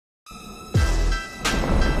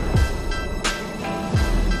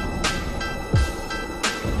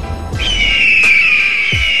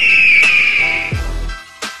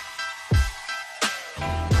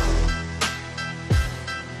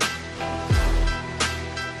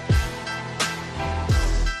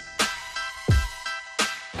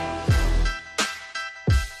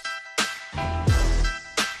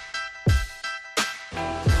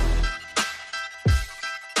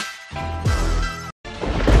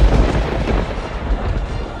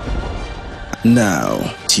Now,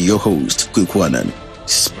 to your host, Kyeremanten,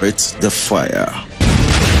 spread the fire.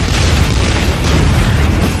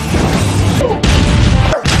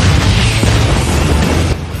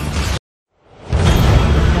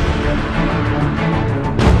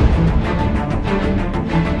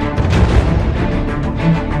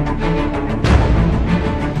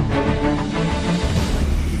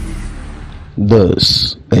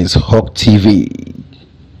 This is Gov't TV.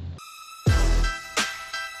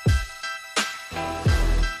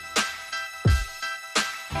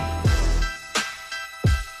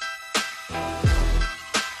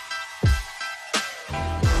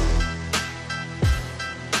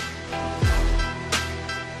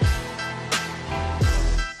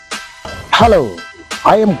 Hello,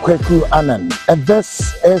 I am Kyeremanten, and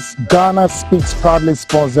this is Ghana Speaks, proudly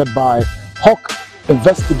sponsored by Hawk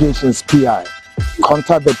Investigations PI.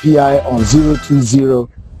 Contact the PI on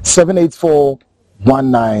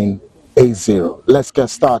 020-784-1980. Let's get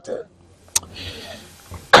started.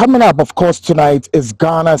 Coming up, of course, tonight is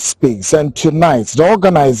Ghana Speaks, and tonight the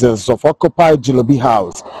organizers of Occupy Jullobi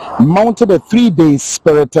House mounted a 3-day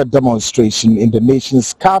spirited demonstration in the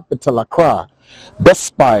nation's capital, Accra,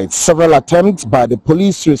 despite several attempts by the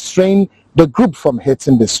police to restrain the group from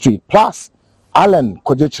hitting the street. Plus,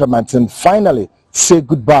 Kyeremanten finally said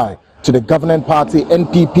goodbye to the governing party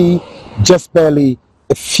NPP just barely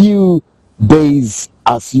a few days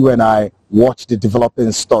as you and I watch the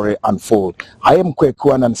developing story unfold. I am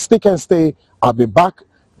Kyeremanten, stick and stay. I'll be back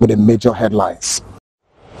with the major headlines.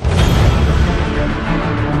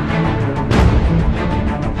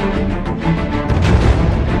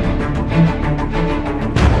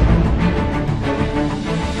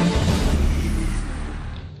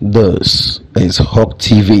 This is Gov't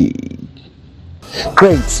TV.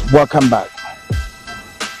 Great, welcome back.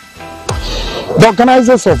 The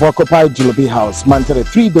organizers of Occupy Jullobi House mounted a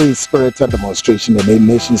 3-day spirited demonstration in the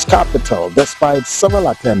nation's capital, despite several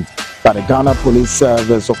attempts by the Ghana Police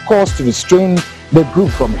Service, of course, to restrain the group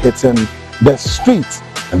from hitting the streets.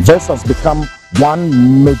 And this has become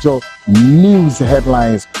one major news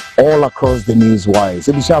headlines all across the news wires.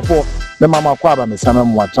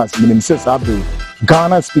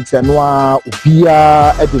 Ghana Speaks and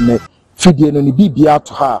Ubia Edine Fidian and Bibia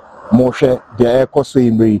to her Moshe the air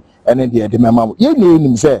Cosway and then the Mama. You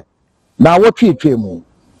name say now what we came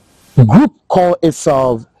group call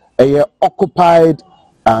itself a occupied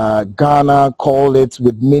Ghana, call it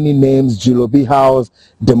with many names, Jullobi House,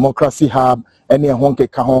 Democracy Hub, and Honke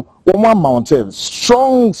Kahon. One mountain,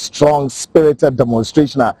 strong spirited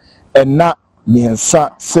demonstration and not me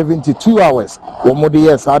 72 hours. One more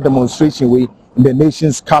years our demonstration we in the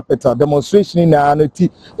nation's capital. Demonstration in the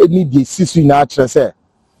need the sisu natural say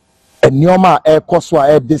and Nyoma air Koswa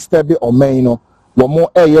air disturb or maino one more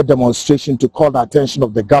air demonstration to call the attention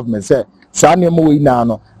of the government. Say Sanyamo we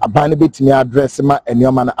nano a banabit me address ma and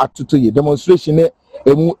Nyoma atutu ye demonstration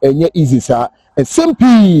enye easy sir and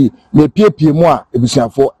simply me pie moi ebusian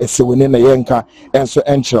for a sewene na yenka and so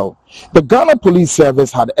entro. The Ghana Police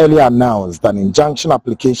Service had earlier announced an injunction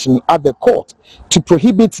application at the court to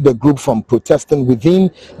prohibit the group from protesting within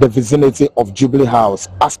the vicinity of Jubilee House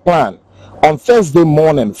as planned. On Thursday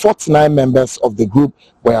morning, 49 members of the group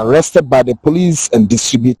were arrested by the police and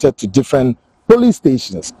distributed to different police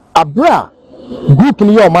stations. Abra group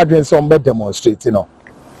in your Madrid somewhere demonstrating.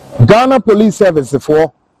 Ghana Police Service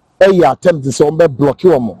for a attempt to somewhere block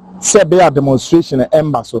you. Sebea demonstration and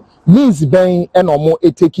embassy means being and more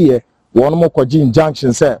take here one more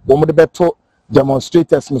injunction say one more the better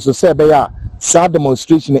demonstrators must say sad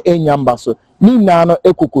demonstration in embassy ni nano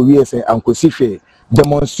ekuko wiese and kosife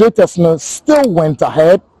demonstrators no still went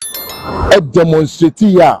ahead a demonstrate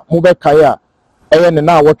ya mube kaya and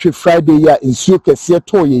now what Friday ya in suke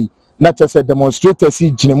toye not just a demonstrators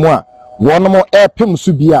jinimwa one more air pim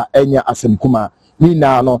subia enya asemkuma ni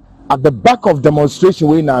nano at the back of demonstration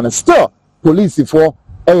we now still police for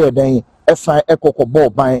then assign echo ball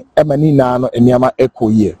by emani nano and yama echo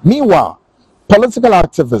year. Meanwhile, political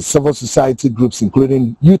activists, civil society groups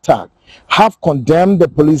including UTAG have condemned the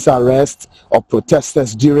police arrest of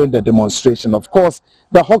protesters during the demonstration. Of course,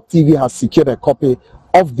 the Hawk TV has secured a copy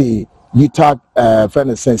of the UTAG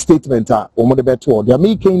statement. They are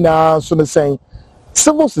making now so saying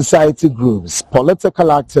civil society groups, political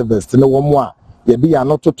activists, no ye be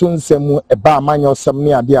not to tun semu e ba manyo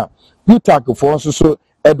samni adia UTAG for so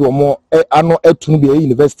edwomo ano etun be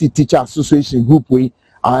university teacher association group we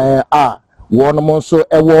one mo so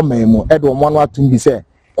ewo memu edwomo no atun bi se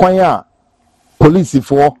kwan a police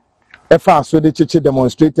for efa so de cheche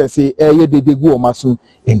demonstrators say ye de gu o maso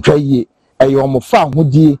entwa ye e yo mo fa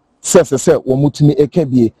hodie says womutimi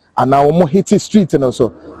ekebie and now womo hit street and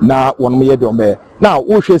also na one ye de now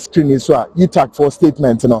wo hwe screen so you tag for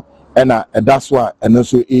statement no and that's why and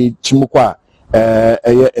also chimukwa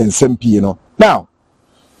nsmp you know. Now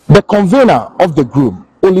the convener of the group,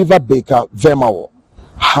 Oliver Baker Vermawo,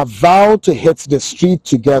 have vowed to hit the street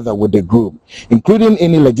together with the group, including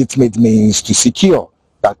any legitimate means to secure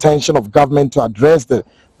the attention of government to address the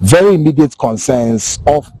very immediate concerns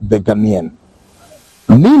of the Ghanaian.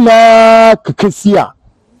 Nina Kikesia,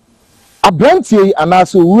 Abrantie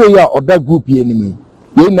anaso uweya or that group enemy,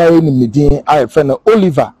 yena enemy I friend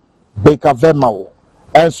Oliver Baker Vermawo,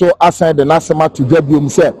 and so aside the Nasama to Debu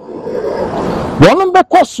himself. One be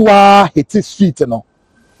koswa hiti street no.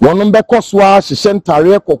 One be koswa shishen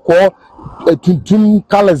tare koko tuntum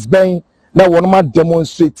colors ben na one ma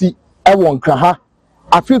demonstrate e won kraha.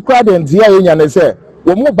 Africa den dia yenya ne say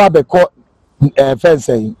wo mo ba be ko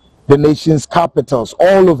fencing the nation's capitals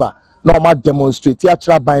all over na ma demonstrate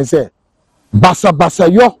a ban say basa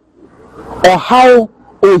yo or how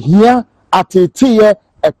ohia atete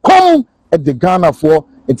e come at the Ghana for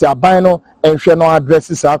it's a bino and shall not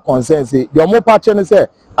addresses our concerns. The more patron say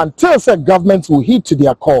until said governments will heed to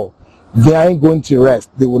their call, they ain't going to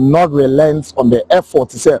rest. They will not relent on the effort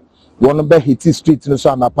to say one be hiti street in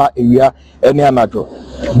Sanapa area any another.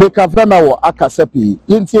 Baker Vermawo Akasepi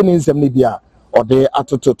in Bia or they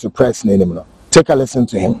atoto to press name. Take a listen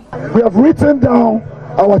to him. We have written down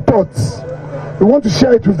our thoughts. We want to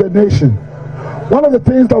share it with the nation. One of the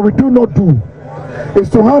things that we do not do is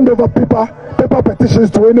to hand over paper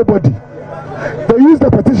petitions to anybody. They use the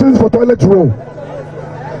petitions for toilet roll.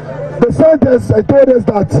 They sent us and told us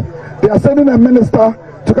that they are sending a minister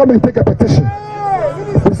to come and take a petition.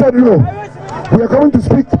 We said no. We are going to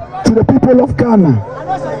speak to the people of Ghana.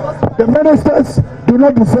 The ministers do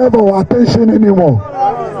not deserve our attention anymore.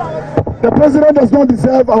 The president does not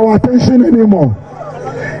deserve our attention anymore.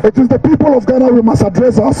 It is the people of Ghana we must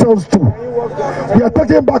address ourselves to. We are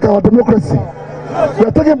taking back our democracy. We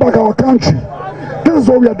are taking back our country. This is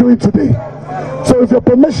what we are doing today. So with your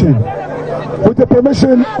permission,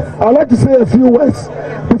 I'd like to say a few words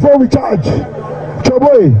before we charge.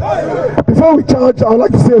 Choboy, before we charge, I'd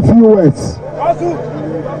like to say a few words.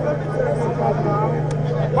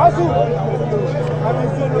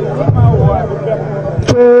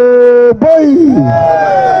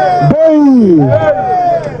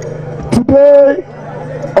 Today,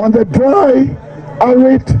 on the dry,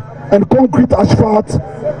 arid, and concrete asphalt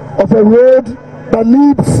of a road that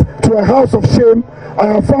leads to a house of shame, I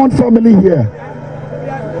have found family here.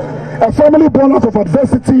 A family born out of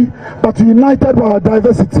adversity, but united by our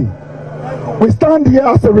diversity. We stand here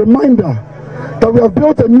as a reminder that we have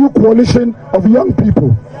built a new coalition of young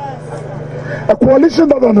people. A coalition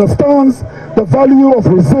that understands the value of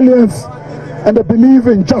resilience and the belief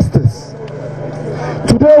in justice.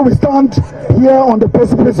 Today we stand here on the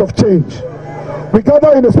precipice of change. We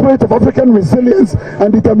gather in the spirit of African resilience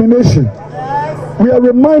and determination. We are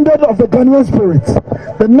reminded of the Ghanaian spirit,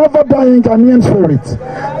 the never-dying Ghanaian spirit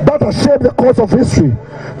that has shaped the course of history,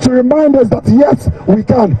 to remind us that yes, we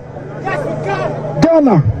can.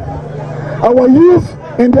 Ghana, our youth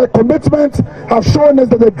in their commitment have shown us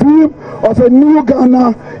that the dream of a new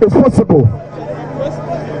Ghana is possible.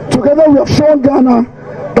 Together we have shown Ghana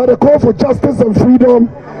that the call for justice and freedom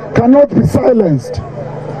cannot be silenced,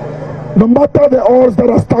 no matter the odds that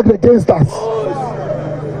are stacked against us.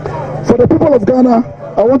 For the people of Ghana,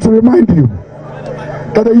 I want to remind you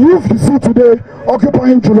that the youth you see today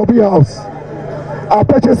occupying Julobi House are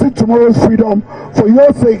purchasing tomorrow's freedom for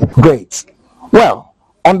your sake. Great. Well,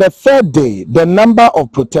 on the third day, the number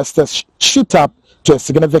of protesters shoot up to a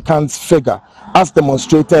significant figure as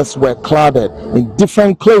demonstrators were clad in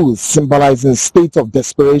different clothes symbolizing state of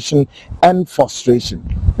desperation and frustration.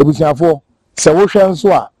 It was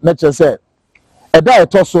nature said, a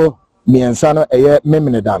diet also miensano a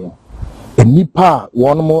meminedano. A nipa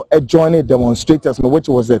one more joining demonstrators, which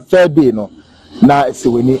was the third day. No, now it's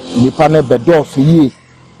when nipa ne bedo for ye.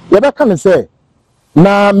 Yaba can say,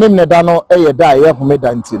 na meminedano a die for me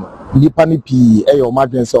dantin. Nipa ni pi a your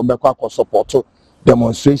emergency on the support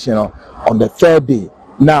demonstration on the third day.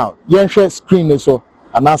 Now, yenshe screen so,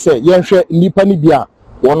 and I say, yenshe nipa ni bia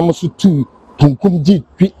one almost two kunkum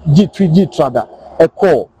G3 trada a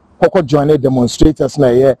call. Koko join demonstrators na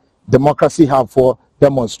ye democracy have for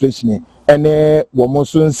demonstration ene womo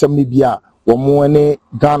so nsem bia womo ene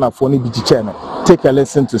Ghana for ni bi channel. Take a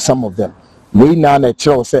listen to some of them. We na na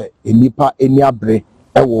chiro say enipa eni abre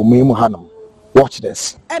e wo memu hanam. Watch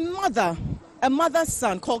this. A mother's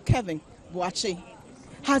son called Kevin Boache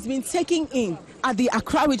has been taken in at the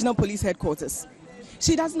Accra Regional Police Headquarters.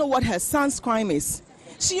 She doesn't know what her son's crime is.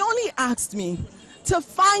 She only asked me to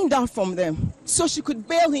find out from them so she could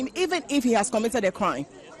bail him even if he has committed a crime.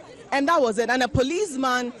 And that was it. And a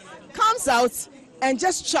policeman comes out and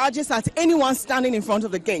just charges at anyone standing in front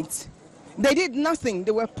of the gate. They did nothing.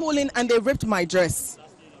 They were pulling and they ripped my dress.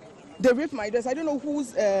 They ripped my dress. I don't know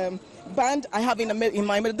whose band I have in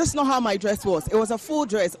my middle. This is not how my dress was. It was a full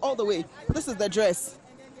dress all the way. This is the dress.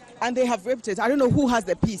 And they have ripped it. I don't know who has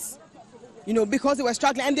the piece. You know, because they were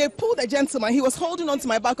struggling. And they pulled the gentleman. He was holding on to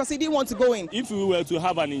my back because he didn't want to go in. If we were to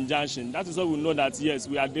have an injunction, that is how we know that, yes,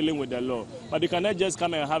 we are dealing with the law. But they cannot just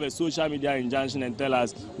come and have a social media injunction and tell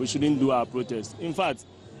us we shouldn't do our protest. In fact,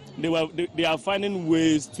 they are finding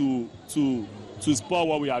ways to spoil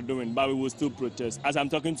what we are doing, but we will still protest. As I'm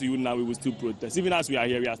talking to you now, we will still protest. Even as we are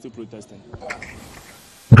here, we are still protesting.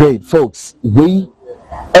 Great, folks. We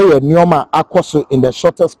Nyoma Akoso in the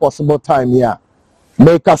shortest possible time here.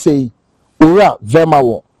 Make us say, Ura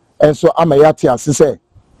Vemawo. And so Amayati as say,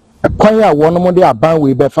 Kwaya one more day a ban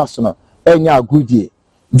we be fastener, Enya Goodye.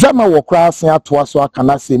 Vemawo crossing out to us so I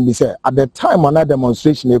cannot say, at the time on a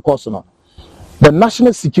demonstration, a course. The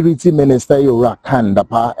National Security Minister Ura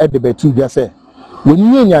Kandapa at the Betu just say, when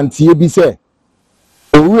you nyantie bi say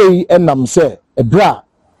owei enam say ebra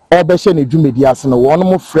obehye ne dwumediase no won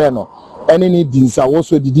mo frɛ no ene ne dinsa wo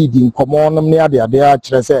so didi nkomo nom ne ade a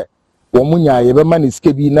kyerɛ sɛ wo munya ye be ma ne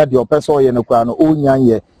sika bi na de opese oye ne kwa no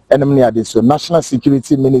onyanye enem ne ade so National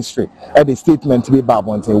Security Ministry at the statement bi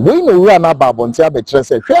babonte we no wura na babonte abe kyerɛ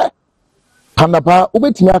sɛ hwɛ Kandapa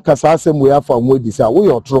ubetimi akasa asem we afa mo di sa wo ye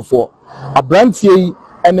otrofo abrantie yi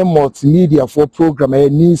ene multimedia for program a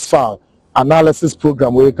news file analysis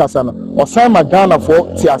program we kasa no Osama Ghana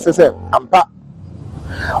for ti asese ampa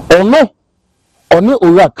ono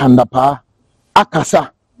owura Kandapa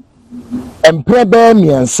akasa emprebe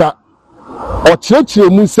miensa o kyerɛkyerɛ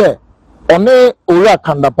mu sɛ one owura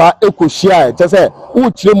Kandapa ekohia te sɛ wo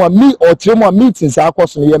kyerɛ mu meetings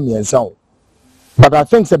akɔso no ye miensa. But I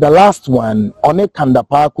think the last one on a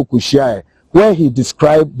Kandapa Kukushia, where he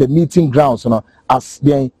described the meeting grounds, as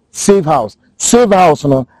being safe house. Safe house,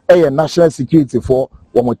 a national security for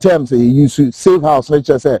one more terms he used to safe house. Let's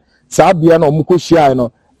just say Sabia no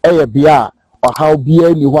Mukushia, a bia or how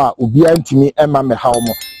bia ni wa ubia ntimi emma me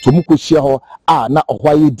hawmo to Mukushia ho na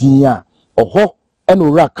ohwaye dinya oho eno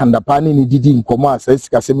owura Kandapa ni didi nkomo asesi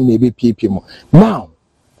kasemi na ebe piepie mo. Now,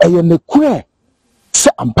 ne kure se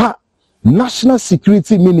ampa National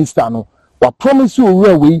Security Minister no wa promise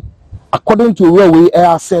you according to railway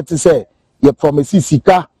air set to say you promise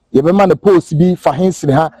sika you be man post bi fa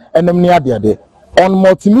hensene ha enem ne ade on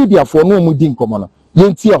multimedia for no mu din komo no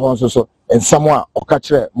yenti e ho so and someone oka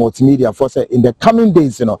kire multimedia for say in the coming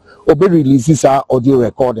days obe releases our audio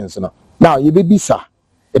recordings now you be bisa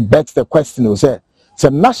it begs the question say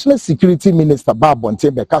National Security Minister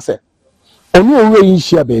Babonte be ka say oni owe yin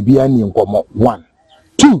share baby ani nkomo 1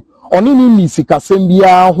 2 oni ni sika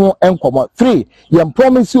sembia ho enkomo 3 yem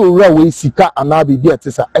promise owura we sika anabi bi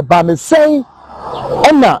etisa eba me sen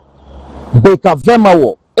ona beka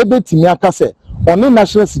vemawo ebetimi aka se oni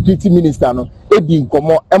National Security Minister no edi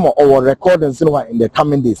nkomo emo our recordings no in the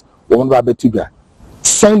coming days we want to betuga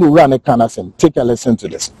send owura ne kanasem. Take a listen to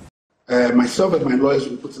this. Myself and my lawyers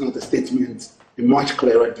will put out a statement in much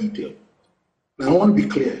clearer detail. Now I want to be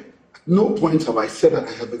clear. At no point have I said that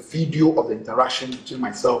I have a video of the interaction between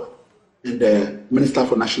myself and the Minister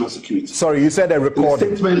for National Security. Sorry, you said a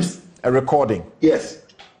recording. A recording. Yes.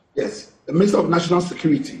 The Minister of National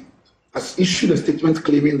Security has issued a statement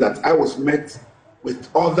claiming that I was met with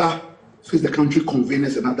other Face the Country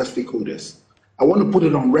conveners and other stakeholders. I want to put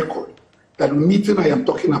it on record that the meeting I am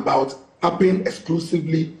talking about happened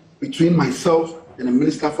exclusively between myself and the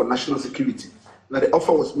Minister for National Security. That the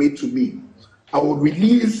offer was made to me. I will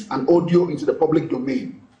release an audio into the public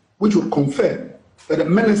domain, which will confirm that the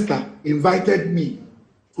minister invited me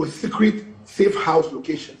to a secret safe house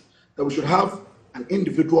location, that we should have an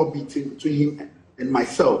individual meeting between him and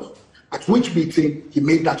myself, at which meeting he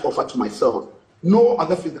made that offer to myself. No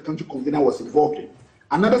other Face the Country convener was involved in.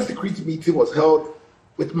 Another secret meeting was held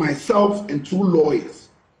with myself and 2 lawyers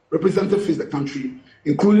representing Face the Country,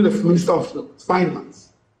 including the Minister of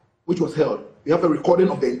Finance, which was held. We have a recording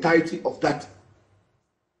of the entirety of that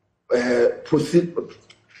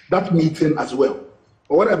meeting as well.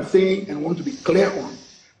 But what I'm saying, and I want to be clear on,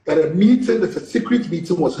 that a secret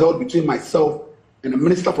meeting was held between myself and the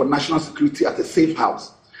Minister for National Security at a safe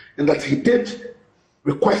house, and that he did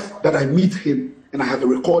request that I meet him, and I have a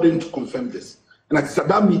recording to confirm this. And it's at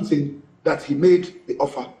that meeting that he made the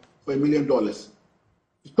offer for $1 million to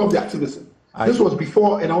stop the activism. This was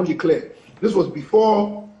before, and I want to be clear, this was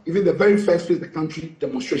before even the very first Face the Country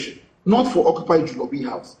demonstration, not for Occupy Julobi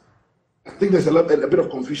House. I think there's a bit of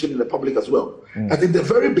confusion in the public as well. At the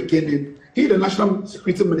very beginning, the National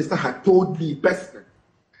Security Minister, had told the president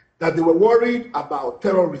that they were worried about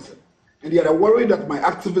terrorism, and they are worried that my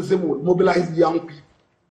activism would mobilize young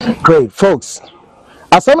people. Great, folks.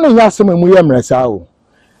 As someone who has some Muyam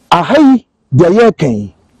Ahai, the year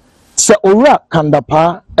se ora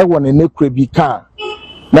kandapa e won ne krebi ka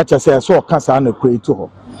na chese so kasa na kreto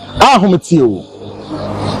ho ahomtie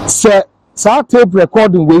o se sa tape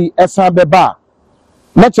recording we esa beba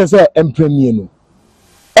na chese empremie no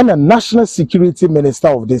and a national security minister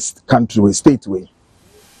of this country we state way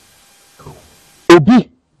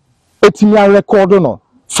obi etimi record no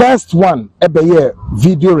first one e be ye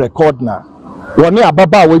video record na woni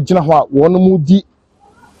ababa we gina ho a wonu mu di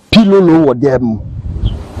pilolo wo dem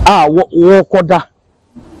wo koda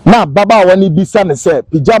na baba wani bisa ne say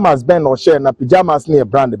pajamas ben or share na pajamas near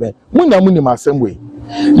brand ben munya muni masem we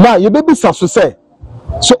na ye be bisa so say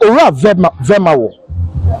so ora vema wo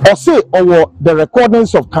or say or the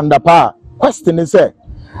recordings of Kandapa question is say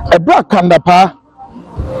e bra Kandapa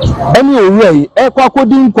any ora yi e kwa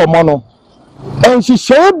kodi nkomo no en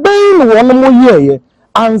hihye ben won mo ye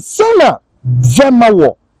and sana vema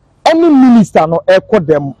wo any minister no e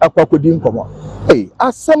kodem akwa kodi nkomo. Hey,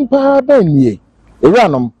 asempa benye.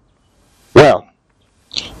 Iranom. Well,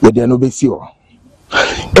 we dey no be sure.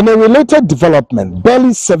 In a related development,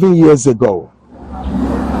 barely 7 years ago,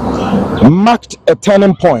 marked a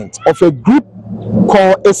turning point of a group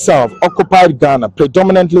called itself Occupied Ghana,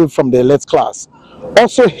 predominantly from the elite class,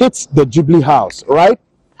 also hit the Jubilee House, right?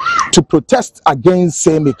 To protest against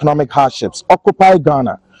same economic hardships. Occupied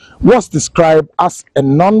Ghana was described as a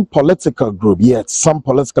non-political group, yet some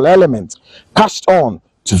political elements cashed on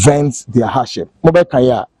to vent their hardship.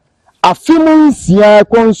 Mobekaya, afimons ya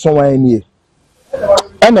konsowani,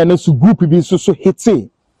 and then su group be so hiti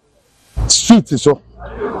street so.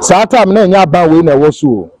 Sata mna nya ba we na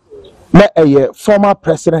wosu. Na eye former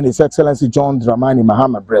president His Excellency John Dramani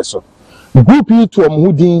Mahama Breso. Group yi to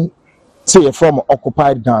omhudin say from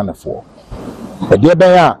Occupied Ghana for. E de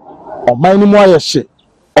ben ya o mani mu ayehye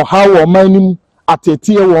or how or mining at a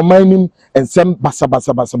tier or mining and some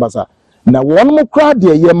basa. Now, one more crowd,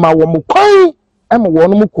 dear, Yema, one more coin, and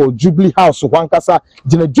one more called Jubilee House, one casa,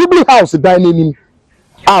 Jina Jubilee House, dining.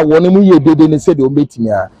 I want to ye did in the city of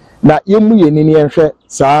Metia. Now, you me in Indian,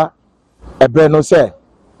 sir, a brand say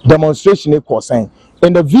demonstration equal saying.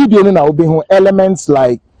 In the video, now will be elements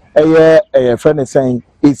like a friend is saying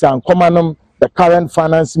it's uncommon. The current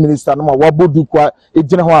finance minister no waboduku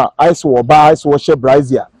ejina ho a ice wo ba ice wo she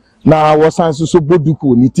brazia na wo san so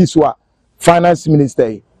boduku ni tiswa finance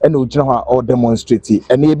minister and ojina ho or demonstrate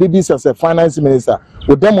and e be as a finance minister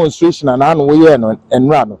with demonstration and an we here no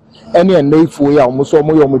enra no any enefo ya omo so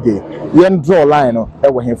omo yo mo de yen draw line no e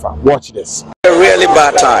wo hefa. Watch this. Really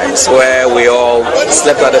bad times where we all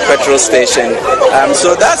slept at the petrol station.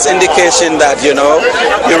 So that's indication that, you know,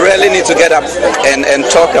 you really need to get up and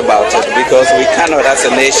talk about it, because we cannot, as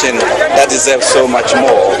a nation that deserves so much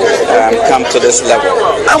more, come to this level.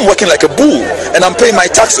 I'm working like a bull and I'm paying my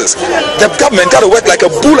taxes. The government got to work like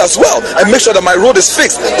a bull as well and make sure that my road is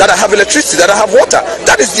fixed, that I have electricity, that I have water.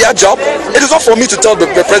 That is their job. It is not for me to tell the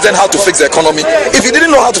president how to fix the economy. If he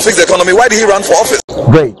didn't know how to fix the economy, why did he run for office?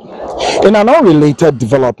 Great. In an unrelated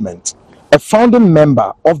development, a founding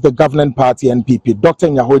member of the governing party NPP, Dr.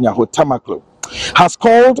 Nyaho Tamaklo, has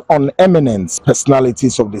called on eminent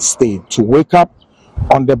personalities of the state to wake up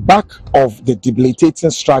on the back of the debilitating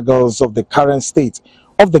struggles of the current state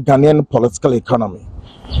of the Ghanaian political economy.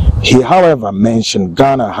 He, however, mentioned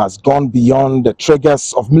Ghana has gone beyond the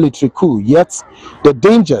triggers of military coup, yet the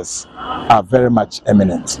dangers are very much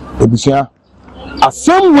imminent.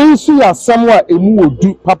 Some way so ya somewhere emu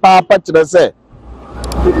odu papa kire say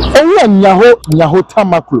oya nyaho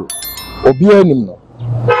Tamaklo obi anim no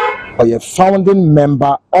a founding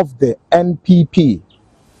member of the NPP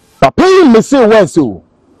papa me say we so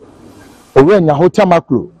oya nyaho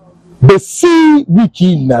Tamaklo the see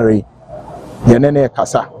wiki nare yenene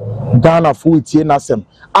kasa Ghana fu tie nasem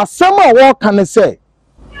asem a wo kan say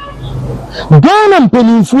Ghana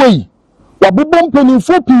mpanimfo yi wabobom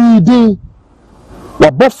mpanimfo pidin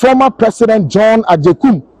wabo former president John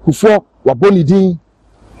Ajekum Kufuor wabonidin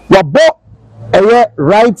wabo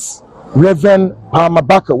right Reverend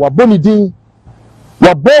Palmabaka wabonidin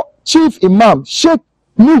wabo chief imam Sheikh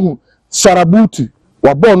Nuhu Sarabutu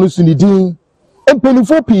wabo nusunidin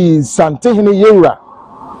empenifo pi santehene yewura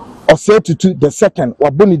Osetutu the second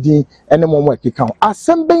wabonidin ene momo ekeka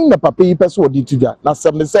asembin na papa yi pese odi tuga na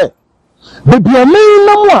asem say bebiamen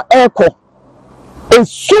na mo a eko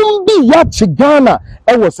Esumbi ya Ghana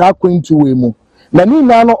was akwentu we mu na ni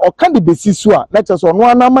na no o kan de besi so a na kyerɛ so no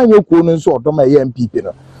ana manye kuo no nso odom a MPP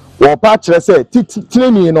no wo pa kyerɛ sɛ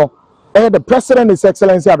training no the president is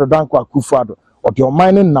excellency Adodankwa Akufo-Addo or the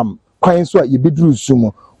mining nam kwan so a yebeduru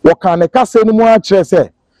sumo wo kan ne kase no mu a kyerɛ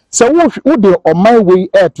sɛ wo de o my way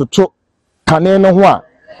to kane no ho a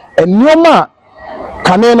enioma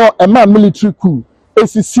kane no ema military coup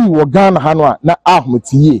esisi wo Ghana ha no a na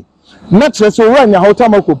ahomtie na kyerɛ sɛ wo anya hota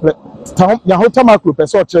makro pɛ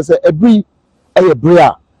sɛ kyerɛ sɛ every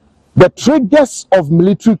brea the triggers of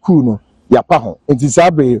military coup no yapa ho nti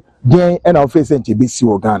sabre den and our face and TBC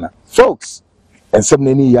wo Ghana folks and some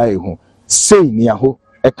nani ya ehu say ni aho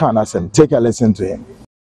e kan asem take a listen to him.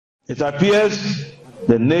 It appears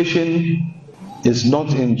the nation is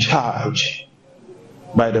not in charge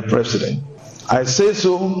by the president. I say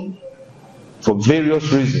so for various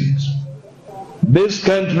reasons. This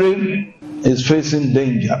country is facing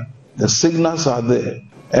danger. The signals are there.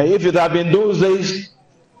 And if it had been those days,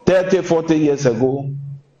 30, 40 years ago,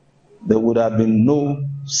 there would have been no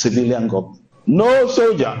civilian government. No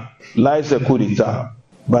soldier likes a coup d'etat.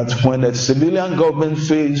 But when a civilian government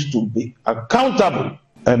fails to be accountable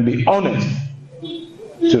and be honest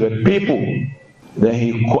to the people, then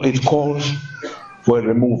it calls for a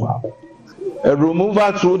removal. A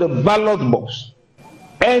removal through the ballot box.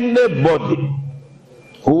 Anybody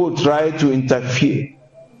who will try to interfere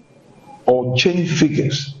or change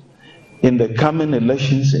figures in the coming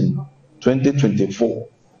elections in 2024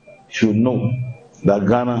 should know that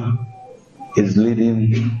Ghana is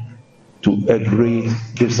leading to a great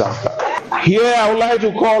disaster. Here I would like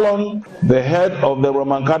to call on the head of the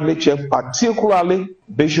Roman Catholic Church, particularly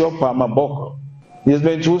Bishop Maboko. He has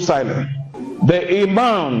been too silent. The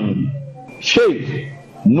Imam, Sheikh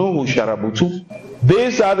Nuhu Sharabutu.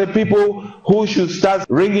 These are the people who should start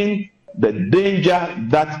ringing the danger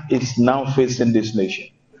that is now facing this nation.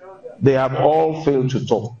 They have all failed to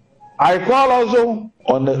talk. I call also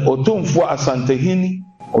on the Otumfo Asantehini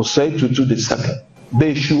Osei Tutu II.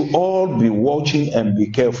 They should all be watching and be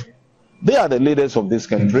careful. They are the leaders of this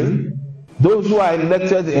country. Those who are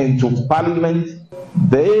elected into parliament,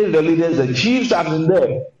 they, the leaders, the chiefs have been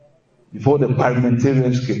there before the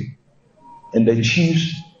parliamentarians came. And the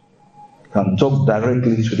chiefs can talk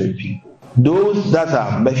directly to the people. Those that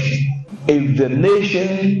are mentioned, if the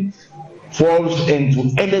nation falls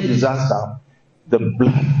into any disaster, the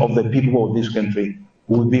blood of the people of this country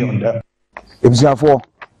will be on them.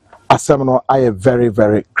 I am very,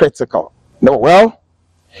 very critical. No, well,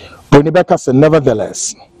 Bonibeka said,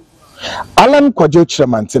 nevertheless, Alan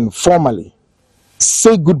Kyeremanten formally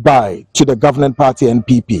say goodbye to the governing party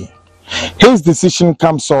NPP. His decision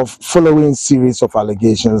comes off following series of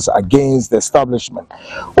allegations against the establishment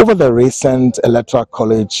over the recent electoral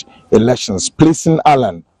college elections, placing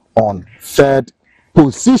Alan on third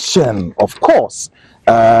position, of course,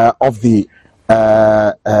 of the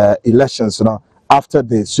elections, after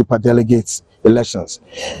the superdelegates elections.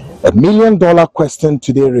 $1 million question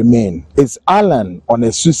today remains: is Alan on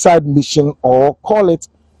a suicide mission, or call it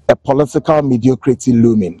a political mediocrity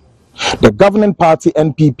looming? The governing party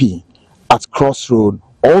NPP at crossroad.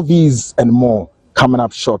 All these and more coming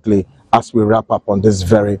up shortly as we wrap up on this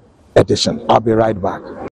very edition. I'll be right back.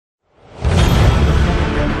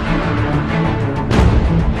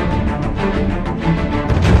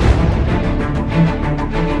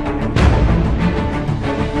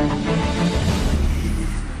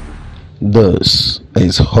 This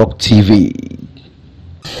is Hope TV.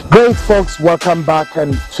 Great folks, welcome back,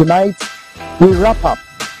 and tonight we wrap up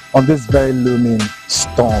on this very looming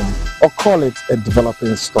storm, or call it a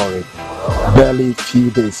developing story. Barely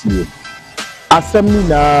few days here. Assembly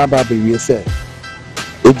na baby say,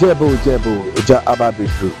 Ejebo Eja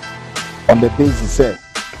Ababidru. On the basis say,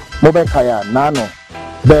 Mobe Kaya Nano,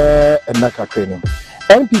 Bear and Naka Training.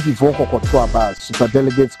 NPP for Kokotua Super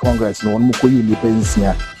Delegates Congress no one mukoyi ni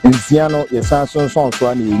pensia. Insiano yesanson son so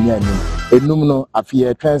ani enyani. Enumno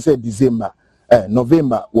afie transe December.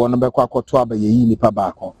 November one be kwa kotoa ba yeyi nipa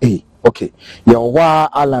baako. Okay. Ye wa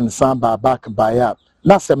Alan Samba back by up.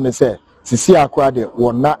 Na sem ne say sisi akwa de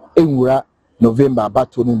wona enwura November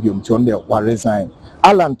abato no biom ti on de wa resign.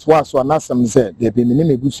 Alan toa so na sem say de be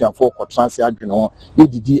me busuafo ko transe adwene ho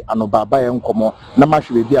edidi anobaba ye nkomo na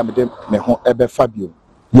mahwe bi amede me ho ebe Fabio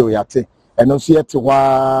yo yate eno so yete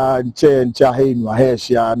wa nche ha enu ha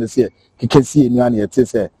ehia na say kekesi enu an yete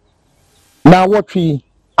say na wotwi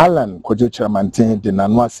Alan Kyeremanten the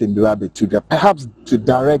Nanu Assembly to perhaps to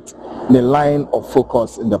direct the line of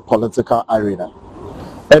focus in the political arena.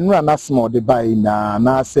 And run a small debate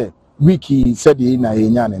na say wiki said na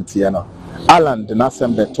yenyan entiano. Alan the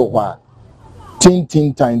Assembly to wa tin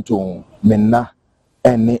time to menna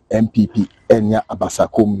any MPP enya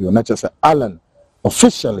abasakom yo na chese Alan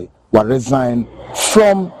officially will resign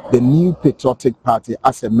from the New Patriotic Party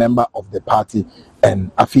as a member of the party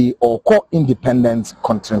and afi or co-independent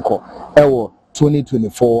kontrenko ewo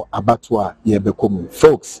 2024 abatwa yebekomu.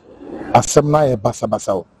 Folks, asemna ye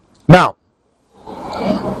basa. Now,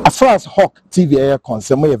 as far as Hawk TV is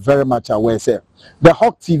concerned, we are very much aware that the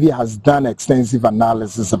Hawk TV has done extensive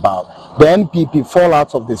analysis about the NPP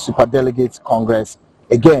fallout of the Superdelegates Congress.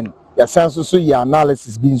 Again, your sense also your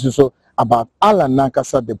analysis being so about Alan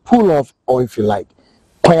Nankasa, the pull off, or if you like,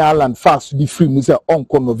 when Alan fast to be free, we say on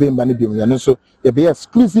November, so there be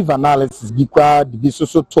exclusive analysis because be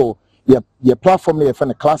so to your platform you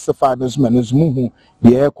find classified those menus muhu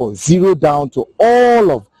the echo 0 down to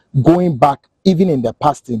all of going back even in the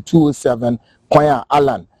past in 2007 Kwaya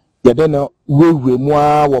Alan you don't know we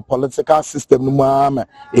political system no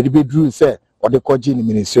it be drew say or the Kojini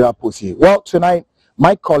ministerial post. Well, tonight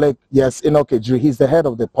my colleague, yes, Enoch Ejiri, he's the head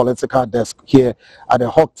of the political desk here at the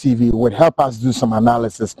Hawk TV, would help us do some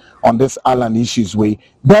analysis on this Alan issues way.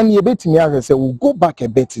 Then you bet me I say we'll go back a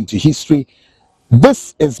bit into history.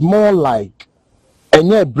 This is more like a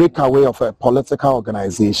near breakaway of a political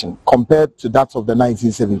organization compared to that of the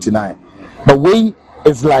 1979. The way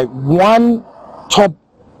is like one top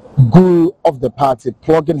guru of the party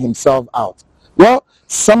plugging himself out. Well,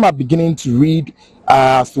 some are beginning to read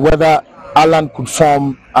as to whether Alan could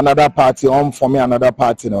form another party or form another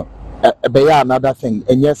party, another thing.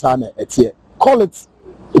 And yes, call it.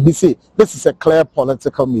 This is a clear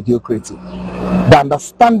political mediocrity. The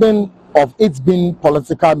understanding of it being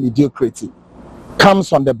political mediocrity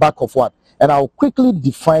comes on the back of what? And I'll quickly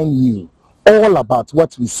define you all about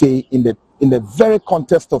what we say in the very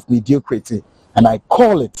context of mediocrity, and I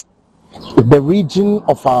call it the region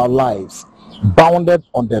of our lives bounded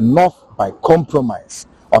on the north by compromise,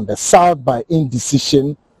 on the south by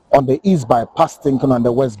indecision, on the east by past thinking, on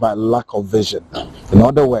the west by lack of vision. In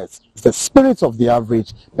other words, it's the spirit of the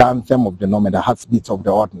average, the anthem of the normal, the heartbeat of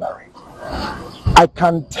the ordinary. I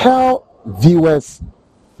can tell viewers,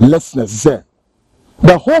 listeners, say,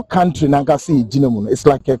 the whole country Nankasi Jinemuno is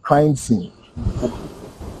like a crime scene.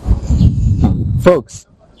 Folks,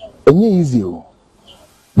 it's easy.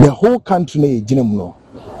 The whole country Jinemuno,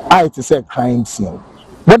 it is a crime scene.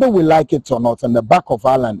 Whether we like it or not, on the back of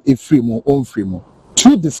Alan, if free mo, own free mo.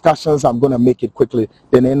 Two discussions, I'm going to make it quickly,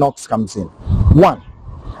 then Enoch comes in. One,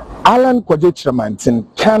 Alan Kyeremanten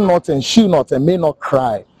cannot and should not and may not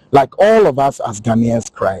cry like all of us as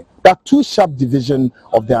Ghanaians cry. That two sharp division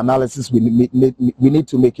of the analysis we need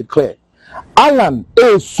to make it clear. Alan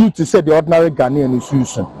is suit to say the ordinary Ghanaian is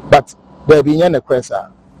using, but there be any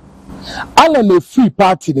question. Alan a free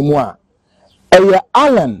party ni mo.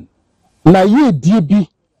 Alan na ye DB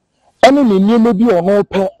ene ne nneema bi ono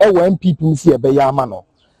pe NPP nsi ebe ya ama no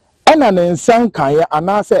ena ne nsan kan ya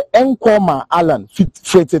anase enkoma Alan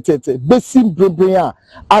fitete besim brebre a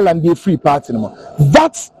Alan be free party no.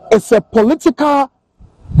 That is a political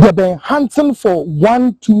they've been hunting for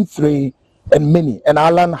 1, 2, 3 and many, and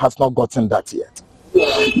Alan has not gotten that yet.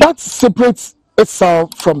 That separates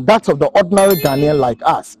itself from that of the ordinary Ghanaian like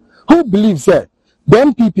us who believes that the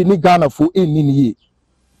NPP ni Ghana for any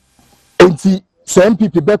some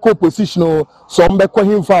people beko position, some beko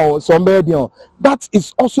himfa, some beko. That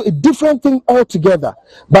is also a different thing altogether.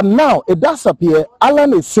 But now it does appear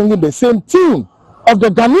Alan is singing the same tune of the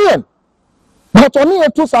Ghanaian. But only a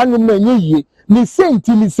two ye ni same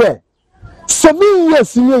thing say 7 years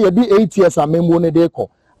senior ye be 8 years a memone deko.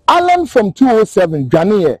 Alan from 207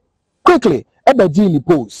 Ghanaian quickly ebe di ni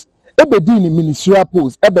post, ebe di ni ministerial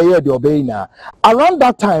post, ebe ye de obey na. Around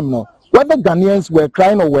that time no, whether Ghanaians were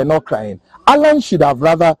crying or were not crying, Alan should have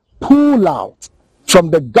rather pulled out from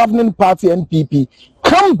the governing party NPP,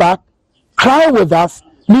 come back, cry with us.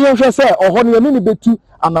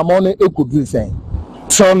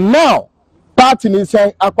 So now, party is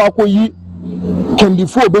saying, can be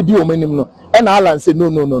for baby or minimum. And Alan said, no.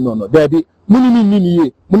 There be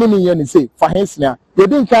Munini say, for Hensnia, they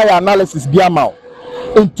didn't carry analysis Biamau.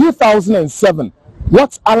 In 2007,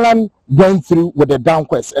 what Alan went through with the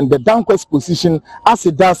downquest and the downquest position as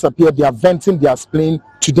it does appear they are venting their spleen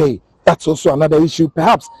today. That's also another issue,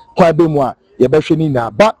 perhaps quite a bit more.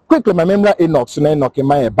 But quickly, my memory Enoch in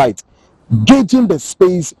my bite, gauging the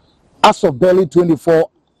space as of barely 24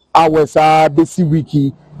 hours. This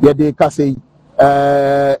wiki, they can say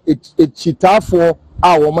it cheetah for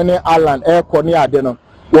our money Alan air cornea deno.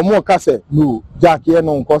 One more case no Jack here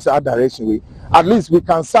no cause our direction way. At least we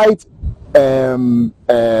can cite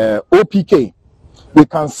OPK. We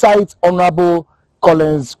can cite Honorable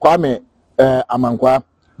Collins Kwame Amankwa.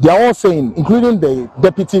 They are all saying, including the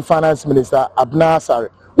Deputy Finance Minister Abna Sari,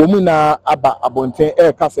 Womuna aba abonten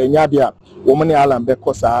kasa nyabia womune Alan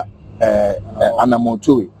Bekosa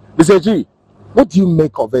anamontui. Mr. G, what do you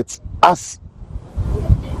make of it as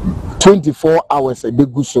 24 hours a day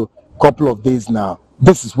so couple of days now?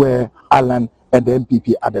 This is where Alan and the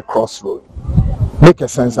MPP are the crossroad. Make a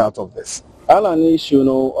sense out of this. Alan issue,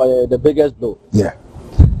 the biggest blow. Yeah.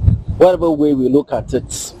 Whatever way we look at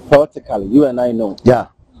it, politically, you and I know. Yeah.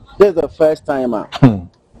 This is the first time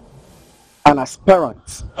an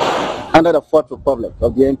aspirant under the Fourth Republic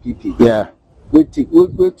of the MPP. Yeah. We to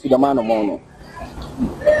the man of honor.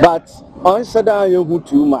 But on Saturday, you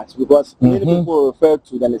too much because many people refer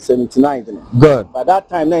to the 79. Good. By that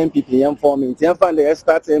time, the MPP informing, they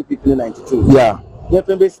started MPP in 92. Yeah. The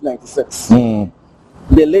MPP 96.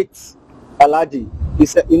 The late Aladi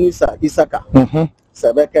Isaka.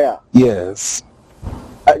 Sebekaya. Yes.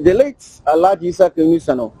 The late Aladi Isaka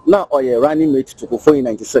Inisano now running mate to Kufo in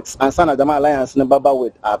 96 and Sana Dama Alliance number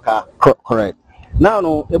with Aka. Correct. Now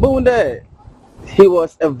about there, he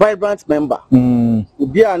was a vibrant member.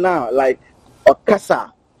 We are now like a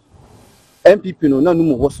Kasa MPP no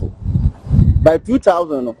more. By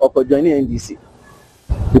 2000 of joining NDC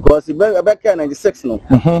because back in 96 no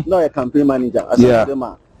a campaign manager as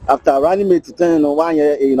a after running mate to 1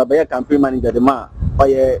 year be a campaign manager the man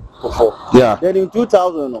then in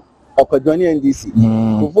 2000 of joining NDC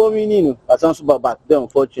before we knew as super back then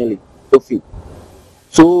unfortunately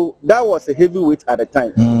so that was a heavyweight at the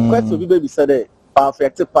time. Question baby said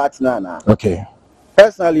affected partner now. Okay.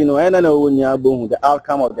 Personally, I don't know the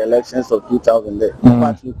outcome of the elections of 2000.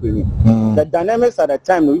 The dynamics at the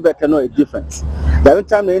time, we better know a difference. The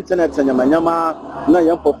time the internet and the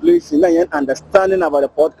young population, young understanding about the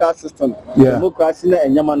podcast system, democracy,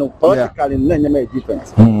 and Yamano politically, a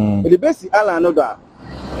difference. But the basic Alan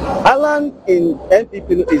in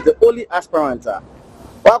NPP is the only aspirant.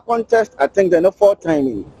 Our contest, I think they're not 4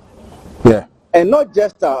 times. Yeah. And not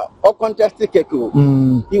just or contested Keku.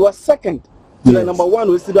 He was second. So the number 1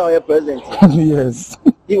 was still our president. Yes.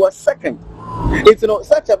 He was second. It's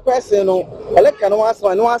such a person,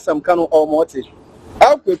 some kind of multi.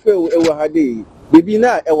 I'll prepare a baby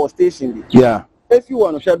now I was stationed. Yeah. If you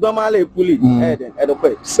want to share Domale Puli, Eden, at the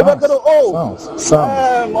place. I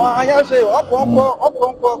say,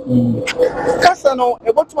 Cassano,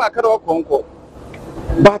 about to market or Conco.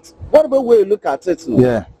 But whatever way you look at it, still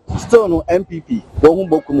no MPP.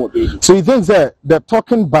 So you think that they're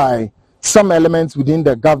talking by some elements within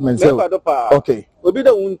the government? Okay. We'll be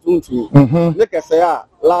the one like I say,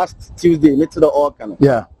 last Tuesday, meet to the organ.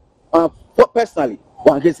 Yeah. Personally,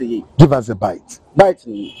 one case a year. Give us a bite. Bite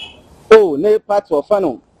me. Oh, no part of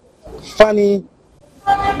funny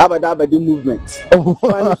abadabadi movement.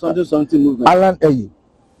 Funny something movement. Alan A.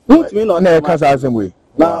 Don't mean on the way.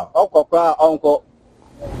 Now, uncle.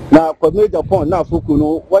 Now, for major point, now,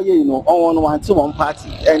 Fukuno, why on 1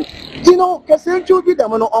 party. And, Cassin should be the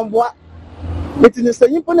man on what? It is the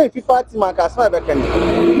imponent party, my Casper. Let them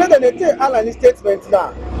take Alan statement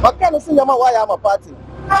now. I can't see why I'm a party.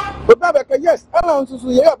 But yes, Alan to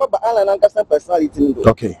see about Alan and Casper personality.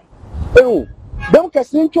 Okay. Oh, don't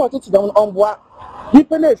Cassin to down on what? He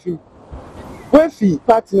penefi. Where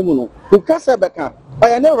party, who Casper, I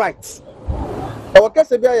am no rights. Our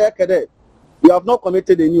Casper, you have not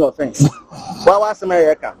committed any offense. Why was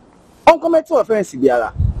America? Uncommitted offense,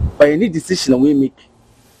 Biara. By any decision we make.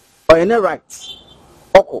 By any rights.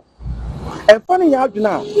 Okay. And funny how you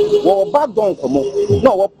now, what back down come on,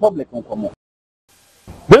 no what public on come on.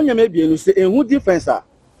 Then you may be and you say, and who defense are?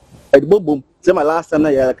 At boom, say my last time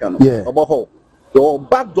I can. Yeah. About how your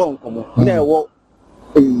back down come on. Now what?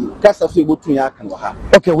 Okay,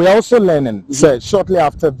 we are also learning. So shortly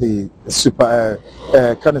after the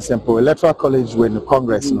electoral college win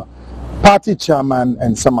Congress, party chairman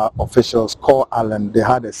and some officials call Alan. They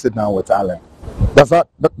had a sit down with Alan.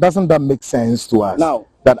 Doesn't that make sense to us? Now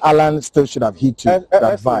that Alan still should have heed to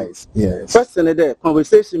the advice. Yes. First in the day,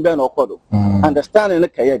 conversation ben okodo. Understanding the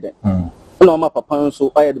Kyeremanten. No my papa so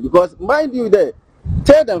because mind you there.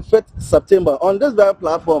 3rd and 5th September on this very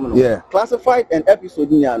platform, classified and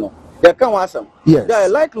episode, they can want some. Yes. They are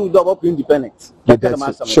likely to double independent.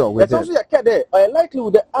 Sure, there's also a cat there. I likely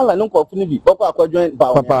with the Alan Uncle Papa join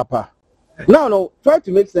Papa. Now, try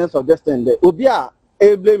to make sense of this thing. Obia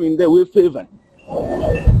a blaming the way favor.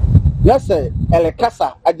 Let's say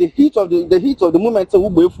Elekasa at the heat of the moment who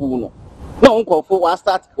be full. No Uncle for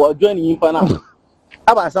start or joining in Panama.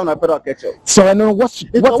 So I know what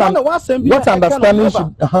understanding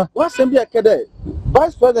should what's be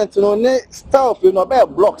Vice President style of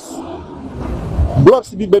blocks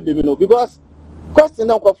be baby because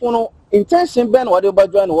question intention ben what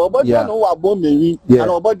about John or about John who are bomb and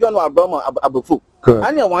about John or Brahma Abufu. Good.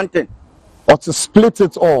 And one thing. Or to split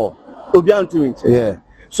it all. Yeah.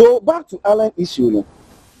 So back to Alan issue.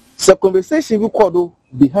 So conversation we call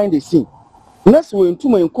behind the scene. Next we into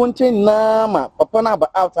my content na papa na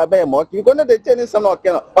out abeg mo. You gonna dey tell some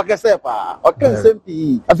okay say pa. Okay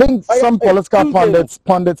say I think some political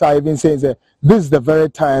pundits are even saying that this is the very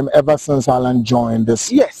time ever since Alan joined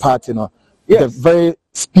this party, the very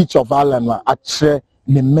speech of Alan actually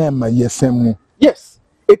remember yesemu. Yes.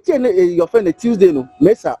 Your friend Tuesday no.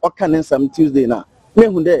 Mesa okanen some Tuesday na. Me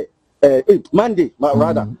hunde Monday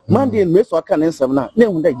rather. Monday mesa okanen some na. Me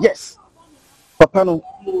hunde yes. Papa no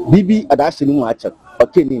Bibi adashi no acha.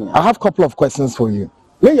 Okay ni. I have a couple of questions for you.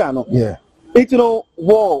 Yeah. It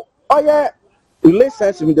war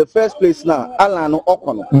relationship in the first place now Alan no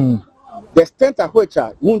okono. The extent at which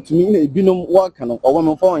I want to mean a binum work or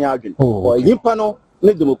woman for an argument or yimpano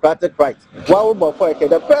no democratic right. While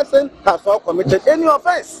the person has not committed any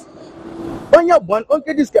offense. When you're born,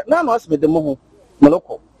 okay, this now must be the moho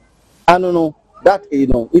Moloko. I don't know that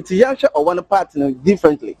it's Yansha or one partner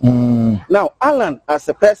differently. Now, Alan, as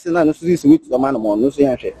a person, and this with the man on no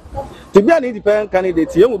Yansha. To be an independent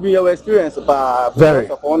candidate, you will be your experience about very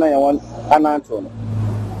of honor and one Anton.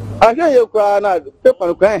 I hear you cry now,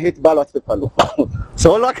 people can hate ballot paper.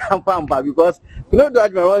 So all I can find because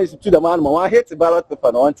that my is to the man, I hate the ballot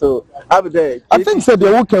paper until I'll be there. I think so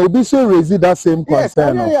the worker will be so raising that same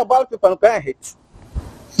concern. Yes, I hear ballot paper can hate.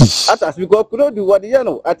 That's because could not do what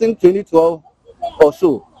I think 2012 or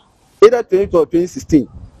so, either 2012 or 2016,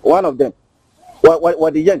 one of them.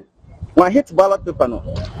 What the yen? One hit ballot paper no.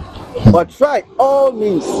 But try all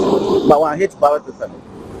means, but one hit ballot paper no.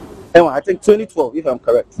 And I think 2012, if I'm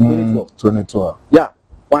correct. 2012. Yeah,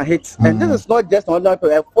 one hit. And this is not just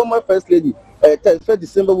another former first lady, 1st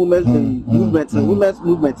December women's movement, women's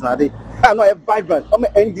movement. I'm not a vibrant. I'm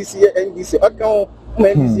an NDC. Okay, I'm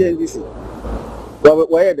NDC.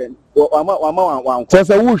 Where then? There's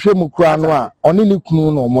a wushe mukrano only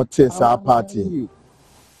kunu no motesa party.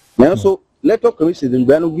 Now so electoral commission in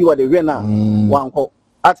Brano be what they were now. One call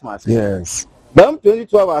Atmas. Yes. Bam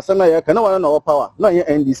 2012 asana can no one power. No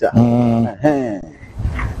NDC.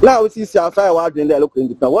 Now it is outside while doing the local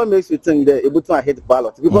independent. What makes you think they're able to hit the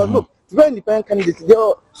ballot? Because look, it's very independent candidates. There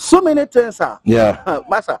are so many things. Yeah.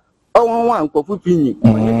 Massa. One for easy.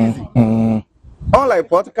 Unlike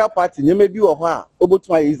political party, you may be a while able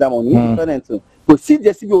to use them on independent. But see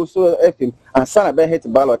the civil also FM and son about hate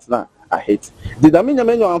ballots now. I hate. Did I mean the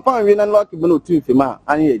menu and found and lucky no two fema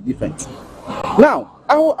and different. Now,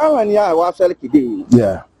 I was today.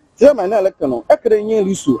 Yeah. Tell my electoral, I couldn't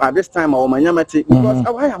use you at this time or my Yamati because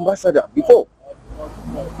I am ambassador before.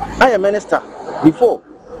 I am minister before.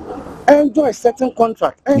 I enjoy certain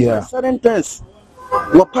contract and certain terms.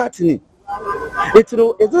 Your party. Is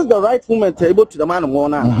this the right moment to able to the man of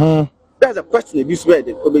now? There's a question if you swear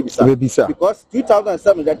baby sir. Because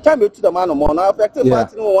 2007, the time to the man of money affected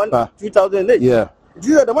party 2008. Yeah.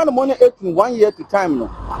 These are the man of money 1 year to time no.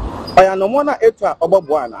 I am no more above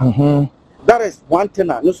one. That is one thing.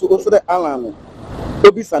 No so also the alarm.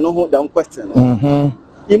 Obisa no hold down question.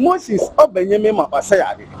 Emotions of Benjamin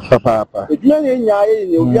Mapasayade. Papa. The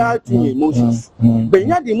emotions.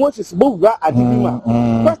 Benya the emotions both at the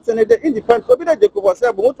question the independent. They was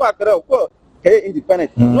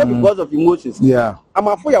independent, not because of emotions. Yeah. I'm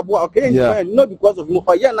a for your boy, okay, independent, not because of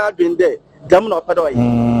emotions. Yeah, now doing there. Gammon or Padoy.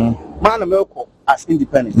 Man America as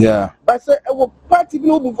independent. Yeah. But say I will party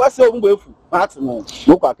no was so well. That's no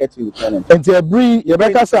get independent. And to agree,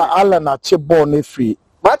 Rebecca said Alan at Chibon free.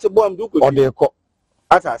 But a bomb do or they call.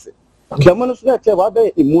 As I said, the man is not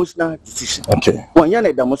a emotional decision. Okay. One year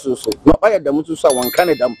at Damoso, no, I had Damosa, one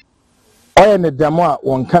Canada. I am the Demo,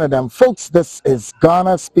 one Canada. Folks, this is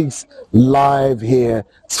Ghana Speaks Live here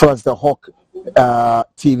as far as the Hawk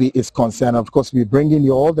TV is concerned. Of course, we're bringing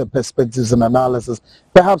you all the perspectives and analysis.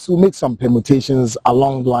 Perhaps we'll make some permutations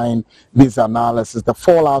along the line, this analysis. The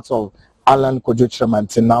fallout of Alan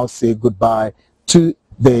Kyeremanten now say goodbye to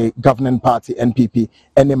the governing party, NPP,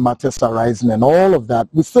 any matters arising and all of that.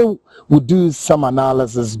 We still will do some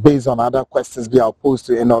analysis based on other questions we are posed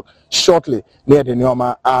to Enoch shortly. Near the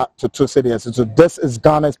Nyoma to say this. So this is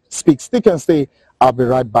Ghana Speaks. Stick and stay. I'll be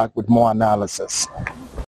right back with more analysis.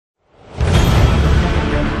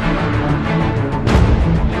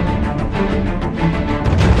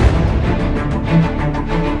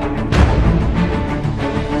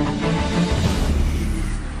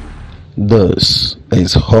 This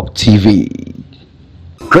is Hawk TV.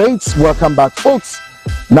 Great, welcome back, folks.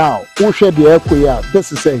 Now, this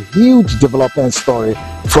is a huge development story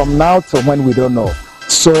from now to when we don't know.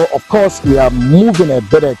 So, of course, we are moving a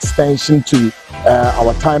better extension to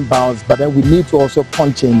our time bounds, but then we need to also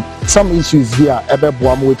punch in some issues here,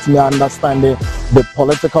 understanding the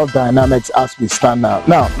political dynamics as we stand now.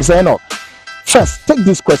 Now, Mr. Eno, first, take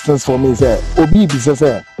these questions for me. Say, Obi says,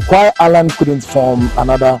 why Alan couldn't form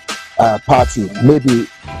another party? Maybe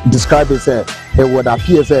describe it, say, it would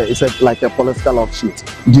appear, say, it's like a political offshoot.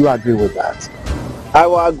 Do you agree with that? I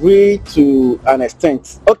will agree to an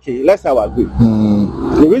extent. Okay, let's have agree.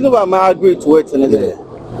 The reason why I agree to it is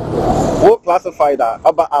we'll classify that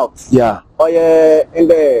out. Yeah. Or in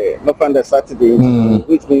the Saturday,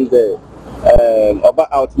 which means the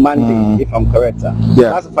out Monday, if I'm correct.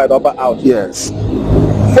 Yeah. Classified out. Yes.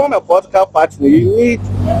 Form a political party, you need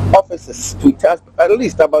officers to test, at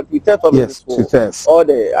least about to test officers. Yes, to test. All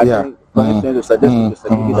the on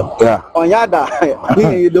yada,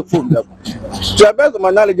 the phone. To the best of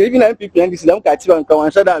my knowledge, even MPP and this don't catch you and come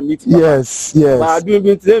and shut down meeting. Yes, yes. But I do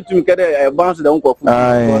been to get a bounce the uncle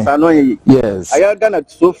because I know you. Yes. I have done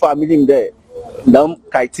so far meeting there. Down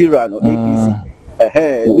Kyeremanten or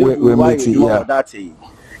APC. Why you know that?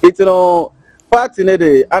 It's party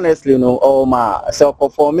ne honestly all my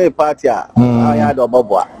self-performing party I had a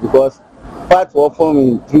bubble because party were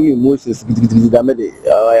forming through emotions I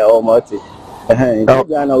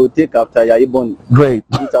will take after Yaibon. Great.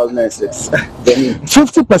 2006.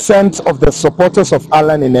 50% of the supporters of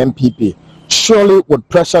Alan in MPP surely would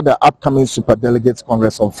pressure the upcoming Super Delegates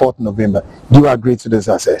Congress on 4th November. Do you agree to this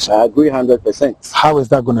assertion? I agree 100%. How is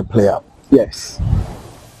that going to play out? Yes.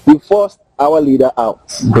 We forced our leader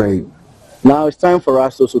out. Great. Now it's time for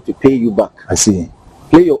us also to pay you back. I see.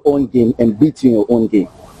 Play your own game and beat you in your own game.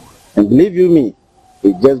 And believe you me,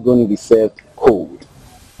 it's just going to be served cold.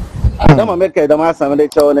 I'm a maker, I'm a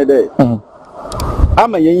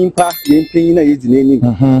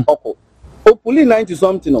hopefully 90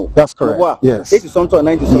 something. That's correct. Yes. 80 something or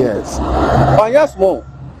 90 something. Yes. Oh, yes, more.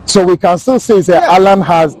 So we can still say that Alan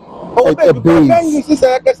has a base.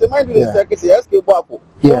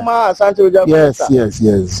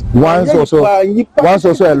 Yes. One's also a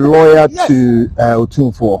lawyer to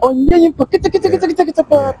Otunfo.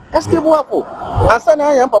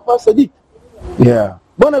 Yeah.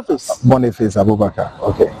 Boniface Abubakar.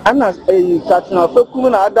 Okay. And as a catching of a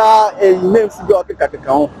names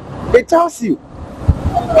it tells you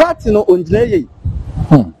that's no engineer.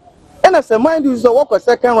 And as a mind is the work for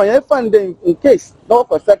second one, I find them in case no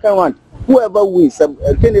for second one. Whoever wins,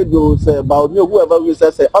 Kennedy goes about me, whoever wins,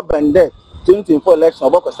 say up and there. 2024 election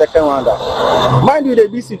about a second round. Mind you, the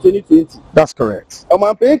BC 2020. That's correct.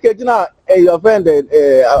 I'm paying Kejina your friend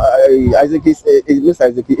Isaac is Miss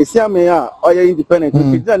Isaac. Is Yamea or independent?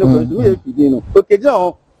 Okay,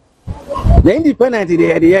 John. The independent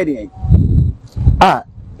the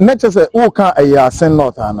not just a Oka a Sen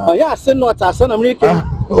North Anna. Oh, yeah, Sen North, Son American.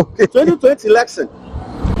 Okay, 2020 election.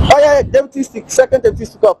 Oh, yeah, second deputy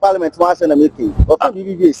speaker of parliament was an American. Or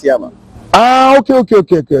BBB Siama. Okay. Okay,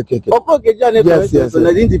 yes.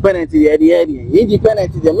 Independent,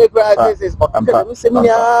 independent, the make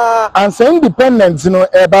and say independence,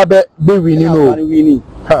 Ebabe be winning.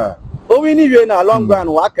 We need you in a long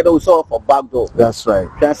run, work it also for backdoor. That's right.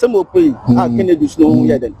 Can some more pay? How can you do snow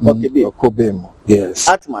yet? Okay, yes.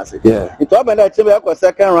 Atmas, yeah. It's up and that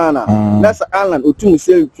second runner. That's Alan Utum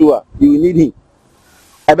say to you need him.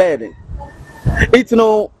 I bet it. It's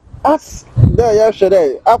as there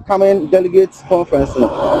yesterday, upcoming delegates conference,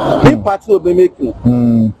 big party will be making.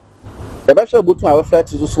 The best of our affair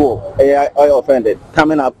to swore, I offended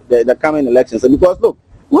coming up the coming elections. Because look,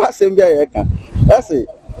 what same guy that's it.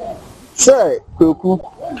 Sir, Kuku,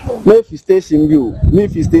 Memphis Station View,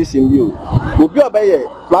 will be a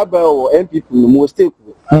flag or MPP, most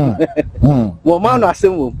stable.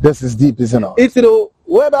 This is deep, isn't it? It's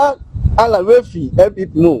whether Alan Murphy,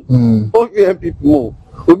 MPP, no, MPP, no.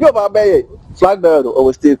 Obi Obabe flag bearer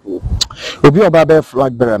or stake home. Obi Obabe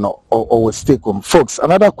flag bearer or stake home. Folks,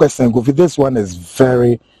 another question. This one is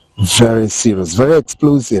very, very serious, very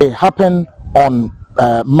explosive. It happened on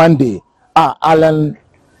Monday. Alan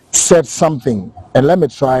said something, and let me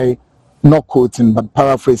try not quoting but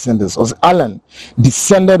paraphrasing this. Was Alan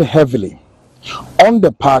descended heavily on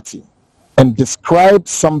the party and described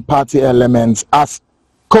some party elements as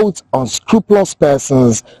quote unscrupulous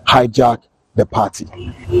persons hijack the party.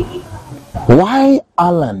 Why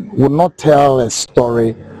Alan would not tell a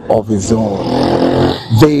story of his own?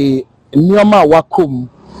 The Nyama Wakum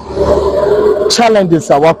challenges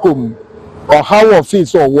Wakum or how of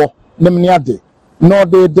it or what Nemniade. No,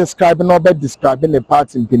 they describe no be describing the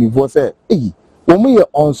party in Penivo say, hey, when we are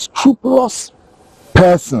unscrupulous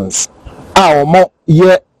persons, our more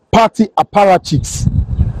party apparatchiks.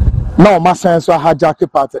 Now, my sense of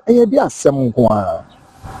hijack party.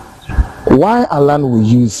 Why Alan will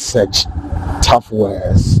use such tough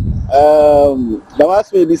words? The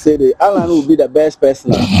last way they say that Alan will be the best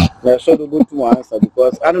person. I should go to answer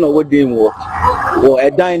because I don't know what they were. Or a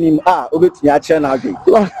dining over to your channel.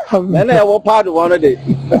 And I was part of one of the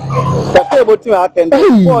able to attend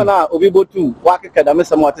one hour or be able to walk academy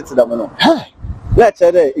somewhat to the let's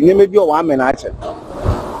say you may be a woman archer.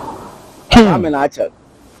 Woman archer.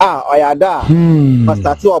 I had that. Must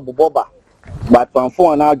start to Boba. But from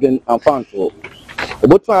 4 hours again, I'm found for.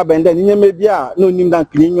 But for a band, then you may be no name than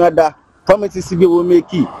clean you other promises to be will make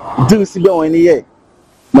key. Do see go any year.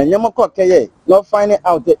 When you not finding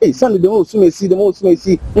out that hey, Sunday the most may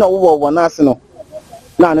see, no one national.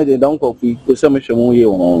 None of they don't coffee to some year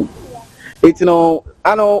on. It's I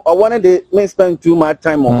know I wanted to may spend too much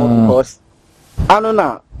time on because I know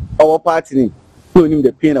now our party no him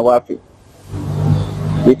the pain of our feet.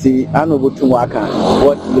 I know what to work on.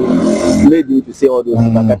 What made me to say all those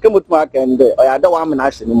things. I came to work and I don't want to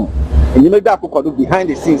ask anymore. And you make that cook behind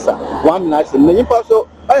the scenes, sir. 1 minute, and then you pass so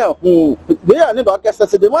they are the doctor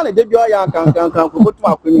said the money they be all can go to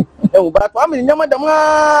my clinic. And but I mean, Yamada,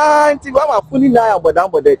 I'm fully now, but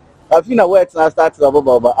down, but I feel aware I start to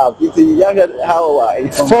about how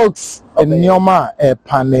folks in Nyoma a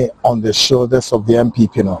pane on the shoulders of the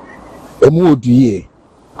MPP. No,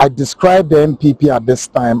 I describe the MPP at this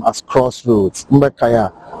time as crossroads.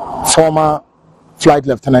 Mbekaya, former Flight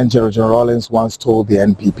Lieutenant General Rawlings once told the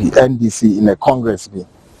NDC in a Congress meeting,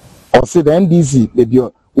 or say the NDC, maybe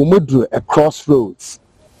umudru a crossroads.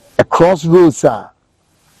 A crossroads are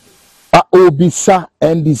obisa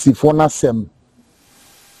NDC for nasem.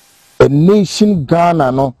 A nation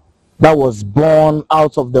Ghana no, that was born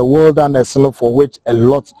out of the wilderness for which a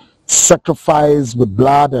lot sacrificed with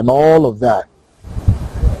blood and all of that.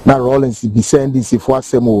 Now Rawlings be saying this if what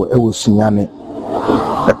semo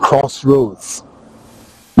the crossroads.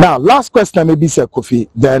 Now last question maybe Sir Kofi,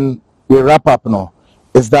 then we wrap up now.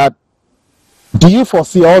 Is that do you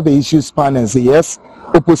foresee all the issues span and say yes,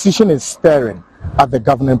 opposition is staring at the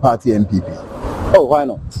governing party MPP? Oh, why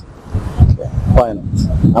not? Why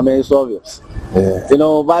not? I mean it's obvious. Yeah.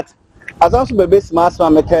 But as also the best master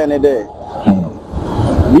mechanic there.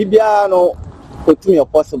 Libya no put me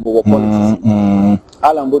possible politics.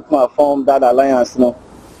 Alan Butma formed that alliance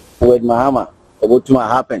with Mahama. What to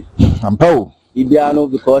happen? I'm Paul. Ibiano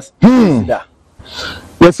because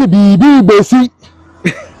yes, BB basic.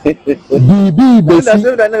 BB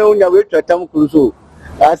basic. I know you wait to Tom Crusoe.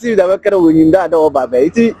 I see the worker winning that over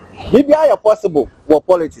baby. Libya possible for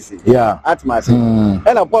politics. Yeah, at myself.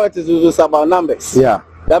 And a politics is about numbers. Yeah,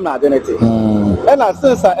 them identity. And as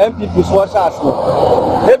since our MPP swatch us,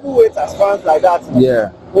 heavyweight as fans like that.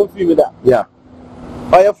 Yeah, won't feel with that. Yeah.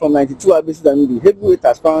 Fire from 92 I basically than the heavyweight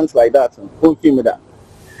aspirants like that. Won't feel with that.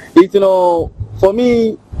 It's for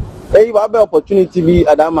me, if I have an opportunity to be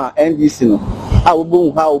Adama NDC, I will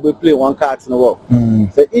boom how we play one card in the world.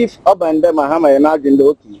 So if up and them I and I didn't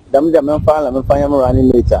okay, them fire running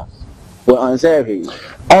later. Well, on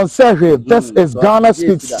Saturday, this is Ghana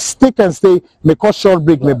Speaks. Stick and stay. Make a short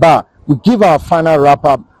break. Me bar. We give our final wrap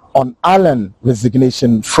up on Allen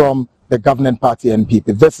resignation from the governing party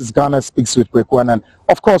NPP. This is Ghana Speaks with Kyeremanten.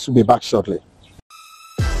 Of course, we'll be back shortly.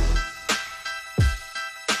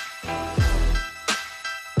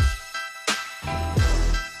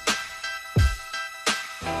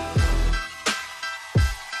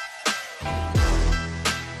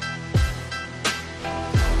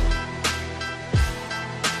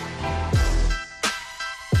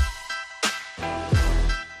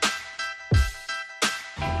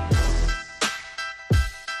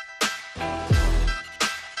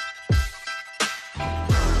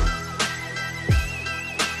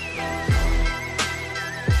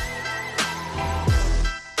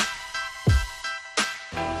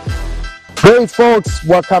 Great folks,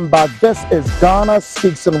 welcome back. This is Ghana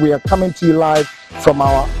Speaks and we are coming to you live from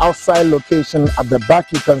our outside location. At the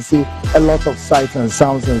back you can see a lot of sights and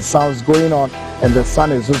sounds going on, and the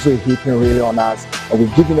sun is also hitting really on us, and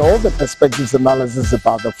we're giving you all the perspectives analysis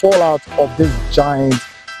about the fallout of this giant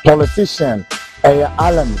politician,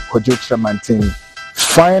 Alan Kyeremanten,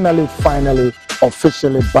 finally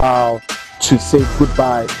officially bow to say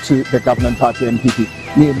goodbye to the government party NPP.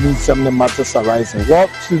 It means some matters arising. Well,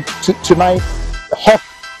 tonight, Hawk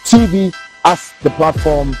TV as the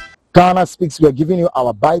platform, Ghana Speaks, we are giving you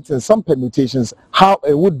our bites and some permutations, how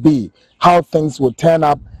it would be, how things would turn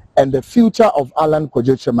up, and the future of Alan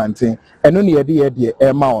Kyeremanten. And only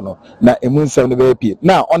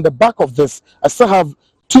now, on the back of this, I still have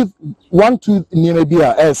one, two, maybe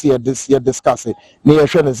as here this year discussing. Now,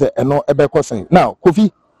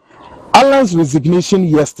 Kofi. Alan's resignation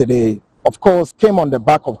yesterday, of course, came on the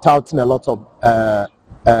back of touting a lot of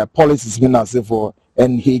policies being as for,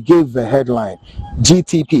 and he gave the headline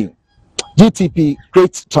GTP,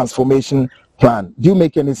 Great Transformation Plan. Do you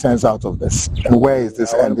make any sense out of this? And where is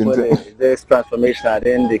this ending? This transformation at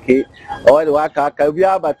the end of the key. Or the work we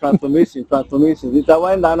are about transformation. It's a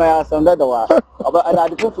one that I asked on that one. But I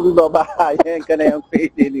don't know about I can pay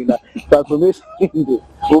transformation.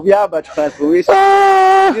 We are about transformation.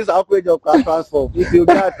 This upgrade of transform. If you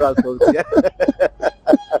got transform. Good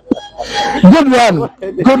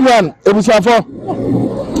one. It was for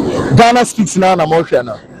Ghana speaks now. I'm okay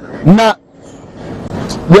now. Now,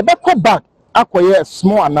 we better back. Acquire a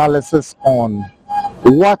small analysis on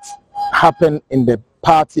what happened in the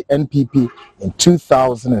party NPP in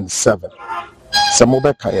 2007.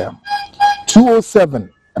 Samobekaya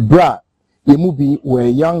 207 bra Yemubi were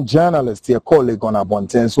young journalists here colleague on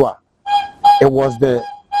Abontenswa. It was the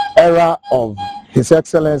era of His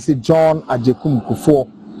Excellency John Ajekum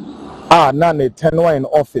Kufuor. Nane tenure in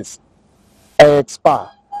office. Expa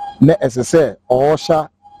ne SSA Osha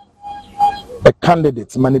a candidate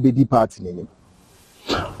manibidi party name.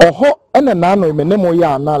 Oho ene nano menemo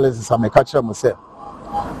ya analysis amekacha mo say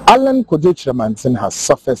Alan Kyeremanten has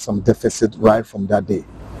suffered some deficit right from that day.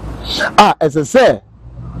 As I say,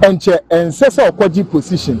 enche ensese okwaji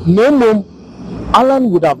position. Nemo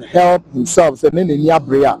Alan would have helped himself and then in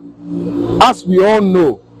Yabrea. As we all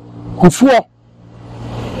know, Kufuor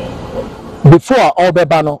before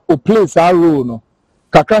Obebano o place our role no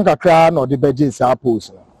kakra no the budget sa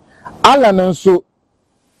post. Alan nso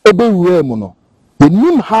ebewure mu no the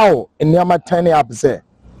nim how enema tiny up say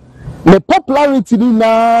the popularity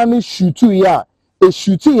na ni shoot here a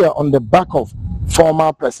shoot here on the back of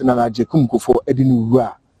former president Ajekum Kufuor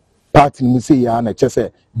edinura party mu say ya na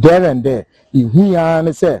chese there and there ihu ya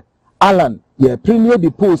na say Alan ye premier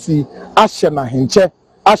the posi ahye na henche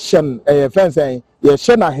ahye fence ye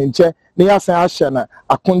hye na henche na ya san ahye na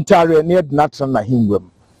akontare na ednatra na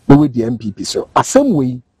himwam with the MPP so asem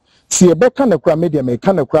we si ebeka na kura media me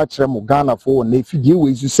ka na kura kire mo Ghana for na fidie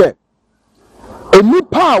we su say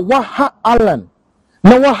enipa wa ha Alan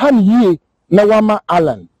na wa ha ye na wa ma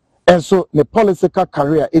Alan and so the political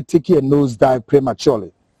career it take a nosedive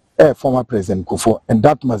prematurely former President Kufuor, and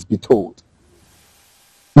that must be told.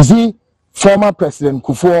 You see, former President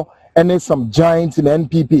Kufuor and some giants in the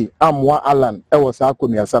NPP Amwa Alan was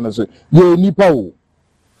Akumi Asana so ye nipa wo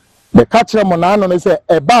the catcher monano they say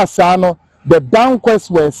eba sano. The downquests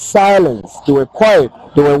were silenced, they were quiet,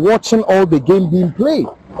 they were watching all the game being played.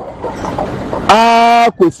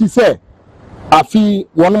 Kwesi say, afi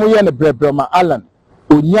one more year Brema Alan,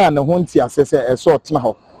 Onya na honti asese esort na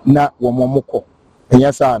ho na womomoko.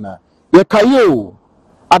 Enyasana. Ye kayo.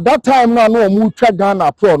 At that time no mu twa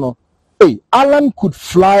Ghana pro no. Hey, Alan could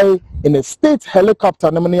fly in a state helicopter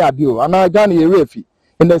na mani adio. Ana Ghana ye refi.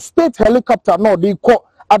 In a state helicopter no they call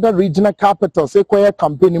other regional capitals, say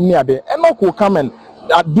campaign near there, and not will come and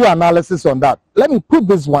do analysis on that. Let me put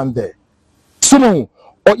this one there. So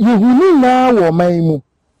you who now or my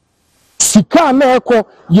Sika na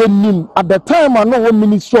ye nim at the time I know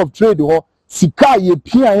Ministry of Trade or Sika ye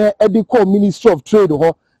PIA Edico Ministry of Trade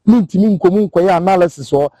or mean to mean common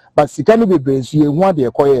analysis or but Sika no be brace you want the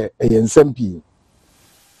acquire a SMP.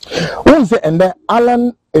 Once and then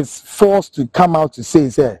Alan is forced to come out to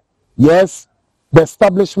say yes. The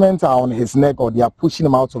establishment are on his neck or they are pushing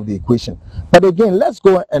him out of the equation. But again, let's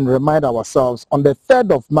go and remind ourselves on the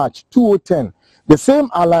 3rd of March 2010, the same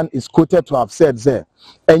Alan is quoted to have said there,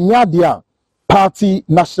 Enyadia party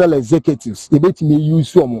national executives, at that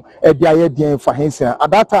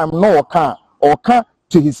time, no or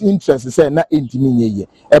to his interest, he said, not intimidate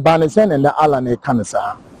Ebanesen and the Alan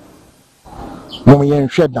Ekanasa. When we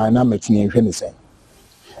shed dynamics in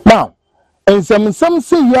now. And some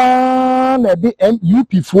say ya na be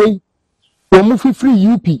UP foi omu free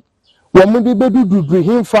UP omu de bedu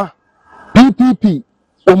himfa PPP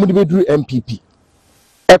omu de bedu MPP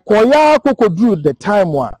ekoya kokodru the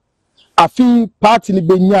time wa afi party ni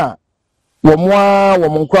benya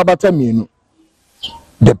womo nkrabata mienu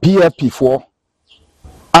the PFP for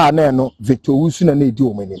na no Victor Wusu na edi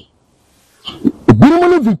omani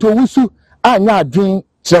ebimu Victor Wusu anya adwen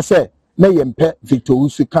kyerese na yempe Victor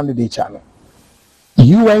Wusu candidate channel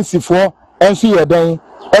UNC for enso ye den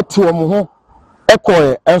eti wo mo ho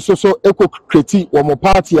ekoe enso so eko kreti wo mo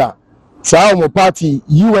party a saa wo mo party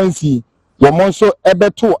UNC wo mo so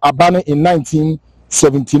ebeto abane in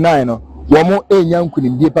 1979 no wo mo enya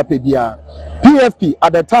nkunimdie papa bia PFP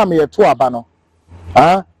at the time ye to abano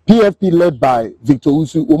PFP led by Victor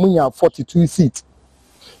Wusu wo munya 42 seats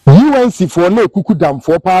UNC for na ekukudam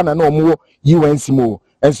for pa na no mo UNC mo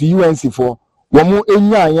and so UNC for one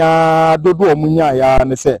enya ya dodo omunya ya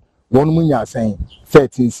ne say one munya saying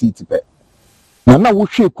 13 seats pe na wo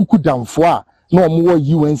hwe kuku damfo a na omo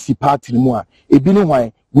UNC party mu a ebi ne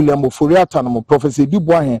hwan William Oforiata no Professor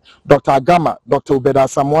Dubois Dr. Agama Dr. Obeda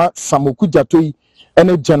Samoa Samoku Jatoi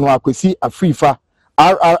ene General Kwesi Afrifa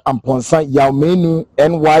RR Amponsa Yaumenu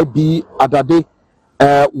NYB Adade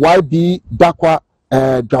YB Dakwa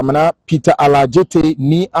Dramana Peter Alajete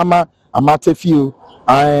Ni Ama Amatefiu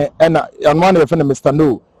and one of them Mr.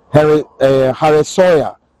 No Harry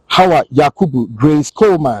Sawyer Howard Yakubu Grace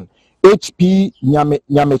Coleman HP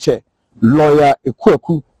Nyameche Lawyer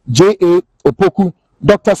Ekweku J.A. Opoku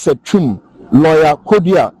Dr. Setrum Lawyer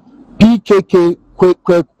Kodia PKK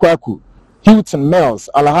Kwaku Hilton Mills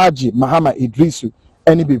Alhaji Mahama Idrisu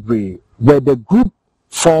Enibibre where the group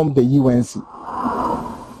formed the UNC.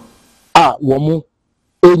 Womu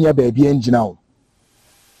enya baby engine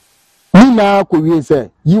Nina could say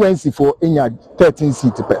UNC for enya 13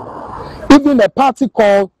 seats per. Even a party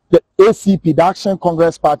called the ACP, the Action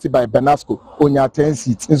Congress Party by Benasco, onya 10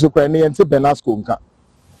 seats. In Ukrainian say Benasco nka.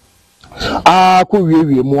 Could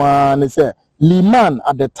we say Liman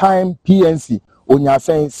at the time PNC onya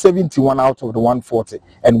saying 71 out of the 140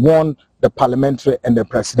 and won the parliamentary and the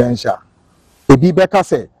presidential. Ebi Beka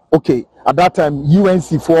say okay. At that time,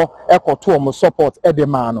 UNC for echo to support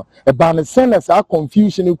Edemano. A ban senders are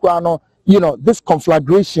confusion, this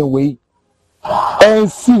conflagration way,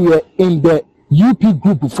 and see in the UP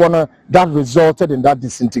group before that resulted in that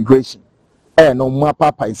disintegration. No more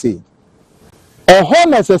papa I say. A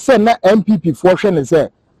honest a say na MPP fortune is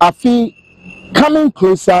I feel coming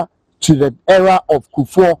closer to the era of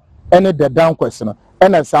Kufuor and the down question.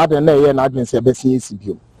 And as I don't know, and I didn't say best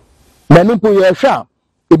CBU. Menimpo Yesha.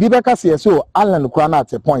 Ebibeka says so Alan Kwana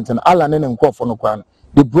at a point and Alan and Nkofo no Kwana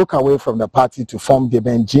they broke away from the party to form the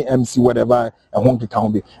GMC whatever and Honky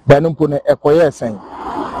Town be. Benumpone Ekoye saying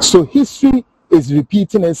so history is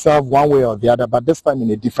repeating itself one way or the other but this time in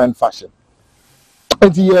a different fashion.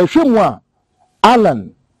 And the Yeshua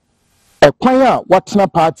Alan Ekwaya Watna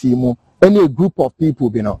party mu any group of people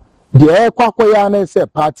the Ekwakoya say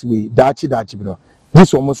party we dachi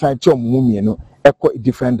this almost like chom a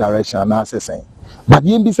different direction and I saying. But the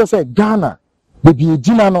NBC said, Ghana, baby,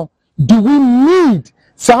 Jinano, do we need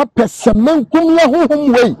some pessemen kumya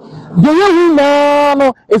home way? The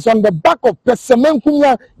way is on the back of pessemen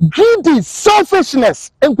kumya greedy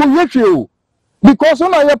selfishness and kuyechu. Because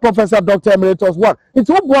when I hear Professor Dr. Emeritus what? It's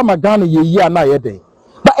what Ghana ye na ye day.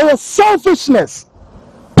 But it's selfishness,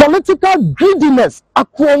 political greediness, a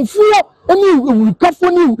kwonfo, any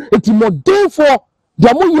recovery, it's more day for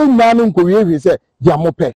the more young man say,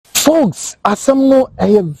 Yamope. Folks, as some know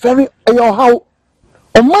a very how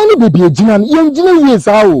a money baby jinan young years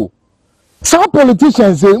how some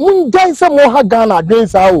politicians say mun guys some more Ghana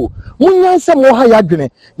against how mun guys some more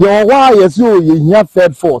yadwene your why yes you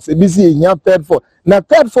third force e be see you third force na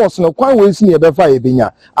third force no kwan we see e be fa e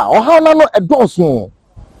benya how na no endorse no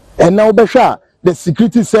and now be sure the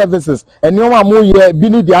security services and you want more ye bi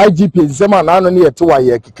ni the IGP some na no ne yete wa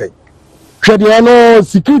ye kikai hwede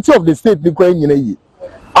security of the state be kwan nyina yi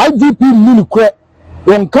IGP Minikwe,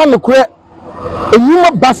 one can look at a new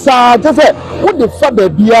bassa, just say, what the father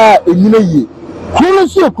be a ye.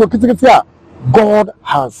 God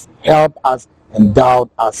has helped us, endowed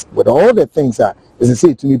us with all the things that, as I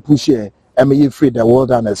say to me, push here, and may you free the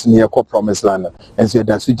wilderness near promised land, and so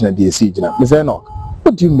that's region of the siege. Ms. Enoch,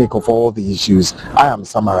 what do you make of all the issues I am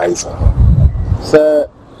summarizing? Sir,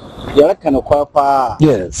 you're kind of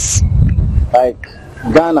yes, like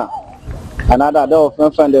Ghana. Another door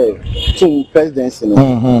of friend two presidents in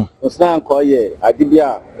Osnan Koye,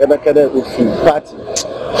 Adibia, Rebecca party.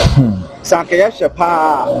 Sankaya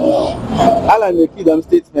Shapa, Alan make them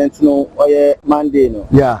statements no or Monday no.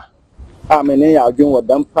 Yeah. I mean, I'll do what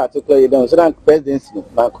them particularly don't so presidents no,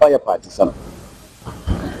 but Koya party son.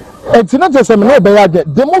 It's not just a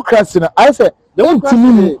democracy. I said, don't to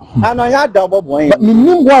me, and I had double point. But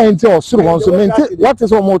me why until so what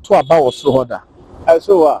is almost to about so I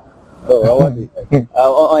saw.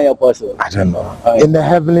 On your person. I don't know. In the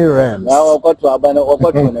heavenly realms. Now I've got to abandon or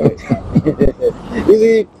got to you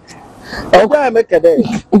see, I make a day.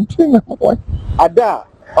 Ada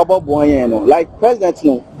about Boyano, like president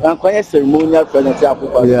no, and quite ceremonial president.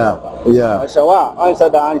 Yeah. Shawa, answer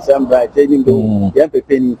the answer, I'm bright, taking the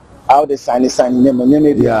penny out the sign name.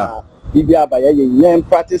 Yeah. Bibia by a name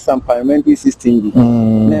practice some parliamentary system.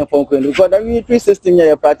 Name for because the military system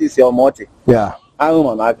you practice your multi. Yeah.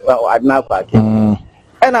 I'm now parking.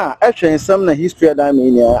 And actually, some the history of that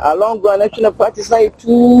mean along run national parties like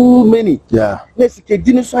too many. Yeah. Yes,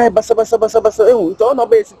 didn't say basa. Don't know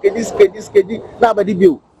basically this nobody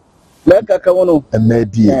bill. Like a kawono. And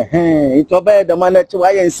maybe. It's about the man that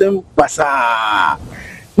why and some basa.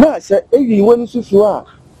 No, sir, you wouldn't so.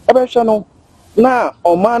 Abashano. Now,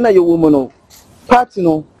 or man, you woman. Party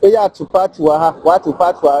no, to party what to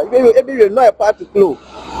party every no a party clue.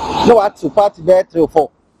 No what to party there 3 or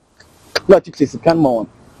 4. Not it is second one.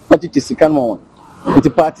 Not it is second one. It's a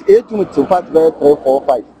party 8 to party there 3 4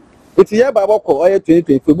 5. It's here by walk or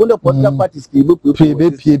 2020. If we want the political parties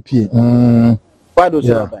PPP. Why those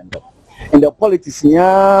and the politics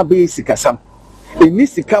yeah basic as some. In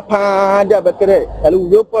this capa there back there, and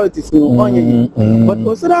we politics no on but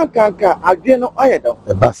consider kanka again no oil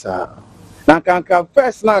the basa. Now can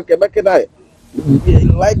first now like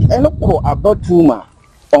I look about Tuma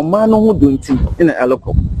or man who don't in a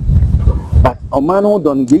local. But a man who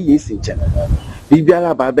don't get yes in China.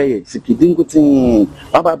 Bibiala Babe, Sikidingutin,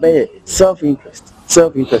 Ababe, self-interest.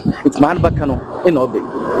 It's man bacano in obey.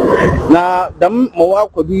 Now, the more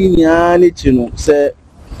could be near say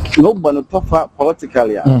nobody tougher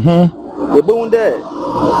politically. The bone there,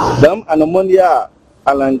 them and ammonia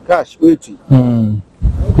Alan Cash waiting.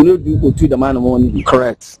 You do to the man of money.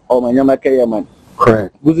 Correct. Or my Kyeremanten.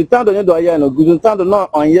 Correct. Guzitando no doya no Guzitando not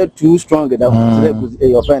on year too strong enough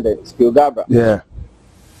to offended skill Gabra. Yeah.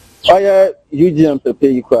 Oya UGM Pepe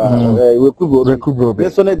equal Rekubro.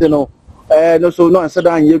 Yes, no no. No so no answer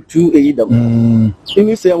down year 2 aid them.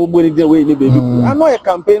 You say I'm going the way baby. I know a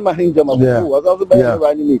campaign my hinge was also better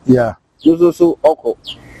running it. Yeah. So okay.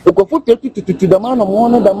 You go put to the man of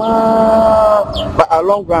money the man but a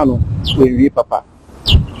long run we papa.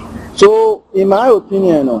 So, in my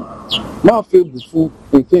opinion, my favorite food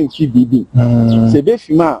is BB. C'est bien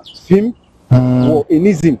film or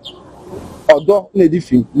anything. Although the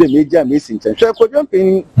film, the major missing. So, I could jump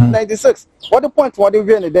in 96. What the point? What the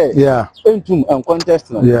really there? Yeah. Into and contest.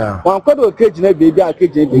 Yeah. One could occasionally baby,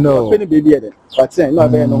 no baby. But saying no,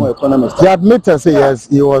 very no economist. He admitted, say yes,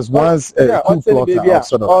 he was once a coup plotter.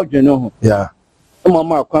 Oh, you know. Yeah.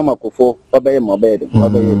 Mama, come up for obey my bed.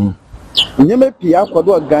 You may be a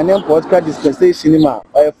Ghanaian podcast dispensation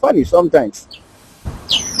funny sometimes.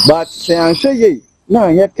 But say I'm sure ye now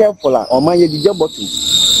you're careful or my job bottom.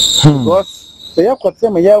 Because say I could say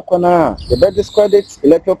my the bed discredit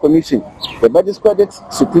electoral commission, the bed discredit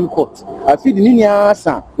Supreme Court. I feel the Nina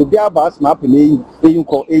son will be about map in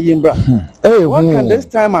call Bra. Hey, what can this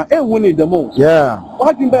time I win the most? Yeah.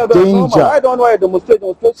 What danger? I don't know why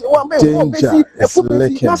demonstrators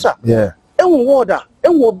danger. Yeah. Water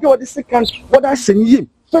and will be the second what I send him.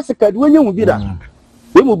 First, when you will be that.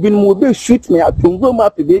 We will be shoot me at Tungo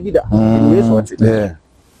map baby that. Yeah.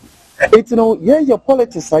 It's no, yeah, your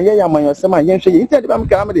politics are yeah, my son, my young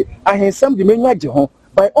comedy. I have some demand home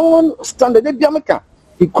by own standard Yamaka.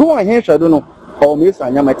 He call I hear, I don't know, or Miss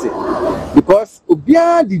Anyamati. Because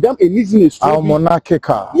Ubia did them a business. Our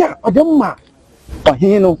monarchical. Yeah, I don't mind. But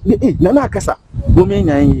he know, Nanakasa, woman,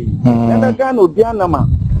 and a gun would be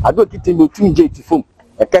anama. I don't get him between J to phone.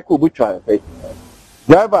 A cackle butcher.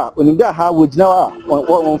 Driver, when you how would now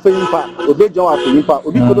on fame part, obey John after part,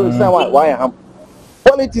 or people don't say why I am.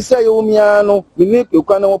 Quality say, oh, Miano, we make your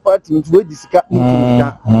kind party into this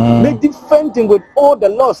make defending with all the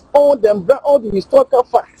laws, all the historical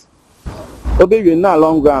facts. Obey you now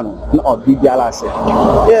long ground, not be the Alas.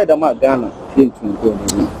 Yeah, the man Ghana.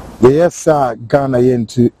 Yes, sir, Ghana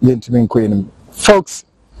Yentumin Queen. Folks.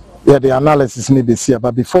 Yeah, the analysis may be here,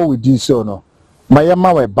 but before we do so, no, my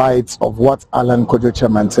were bites of what Alan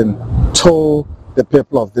Kyeremanten told the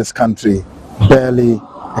people of this country barely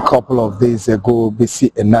a couple of days ago.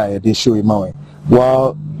 BC and I they show him away.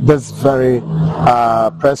 Well, this very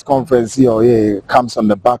press conference here comes on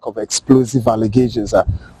the back of explosive allegations.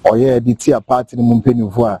 Or the tia party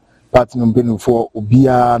mumpenu for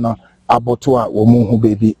Ubiano Abotua Womuhu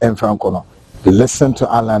baby and Francono. Listen to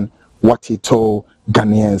Alan what he told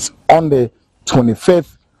Ghanaians on the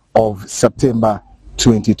 25th of September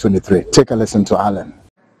 2023. Take a listen to Alan.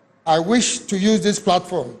 I wish to use this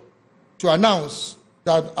platform to announce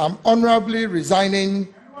that I'm honorably resigning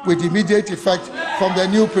with immediate effect from the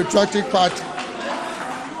new Patriotic Party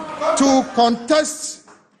to contest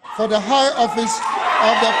for the high office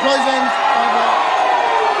of the President of the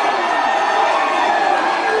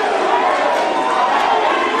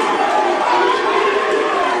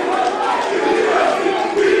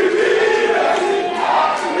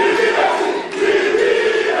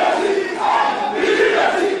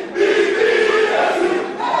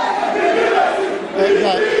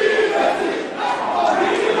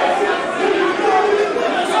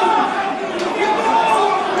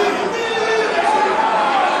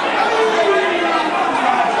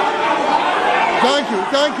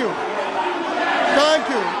Thank you. Thank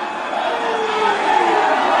you.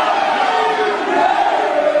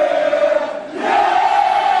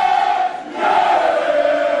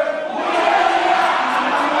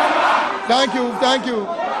 Thank you. Thank you.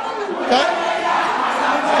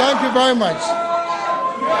 Thank you very much.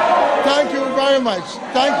 Thank you very much.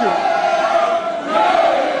 Thank you.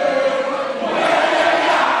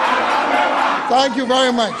 Thank you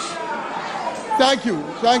very much. Thank you.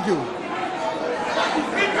 Thank you.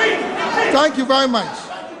 Thank you very much.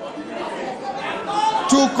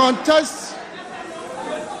 To contest.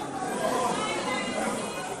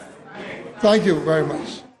 Thank you very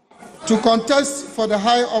much. To contest for the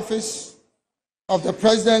high office of the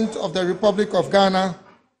President of the Republic of Ghana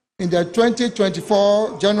in the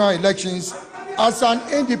 2024 general elections as an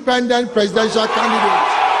independent presidential candidate.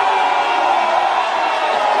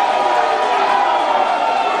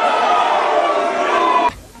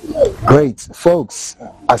 Great, folks.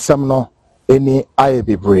 Asemno any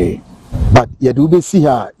IAB. But you do see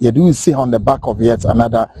on the back of yet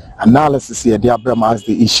another analysis here, the Abraham as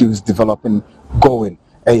the issues developing going.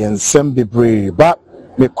 And some be but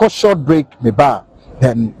me cut short break me back.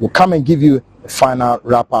 Then we'll come and give you a final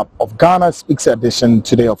wrap up of Ghana Speaks edition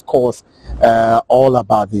today, of course, all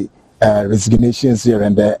about the resignations here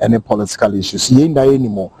and there, any political issues. Yenda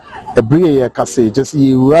anymore. Every year, just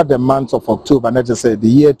you read the month of October, and I just said the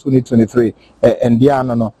year 2023, and the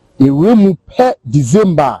no, you remove per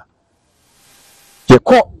December. You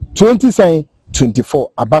call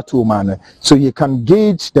 2024 about 2 man, so you can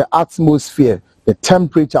gauge the atmosphere, the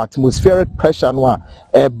temperature, atmospheric pressure. No,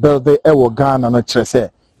 build the Ghana no chese.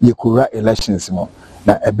 You could write elections more.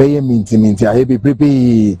 Now a bay means I be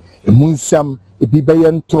baby munsam a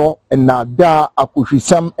bibayan tro and now da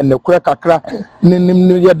akushisam and the cracker nim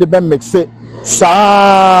the ben make say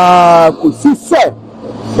sa kusi se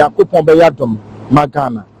yakupon bayadum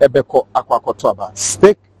magana ebeko aquacotoba.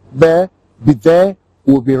 Stick there, be there.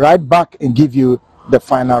 We'll be right back and give you the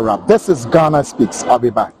final wrap. This is Ghana Speaks. I'll be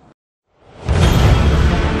back.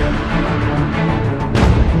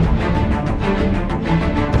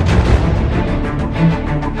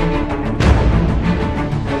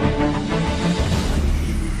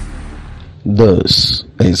 This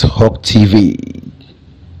is Hawk TV.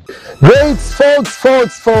 Great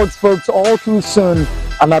folks, all too soon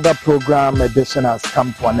another program edition has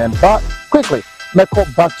come to an end. But quickly, let's go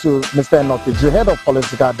back to Mr. Enoki, the head of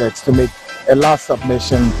political decks, to make a last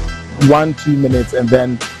submission, 1-2 minutes, and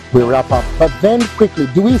then we wrap up. But then quickly,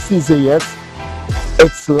 do we see the yes?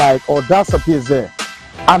 It's like, or does appear there,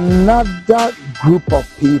 another group of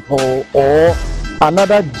people or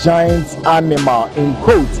another giant animal in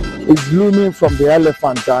quotes is looming from the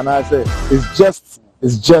elephant, and I say it's just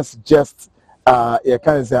you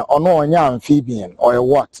can say or no amphibian or a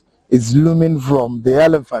what is looming from the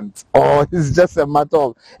elephant, or it's just a matter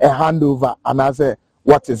of a handover, and I say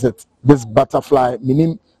what is it? This butterfly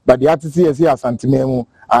meaning, but the artist is here santimemu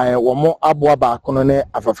I one more abwa ba konone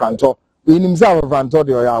afafranto we nimza afafranto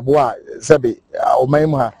de abwa sebe o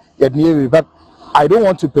maimu yednie, but I don't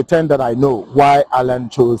want to pretend that I know why Alan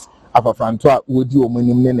chose afafranto would you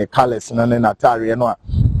omunim ne colors na atare no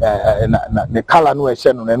ne color no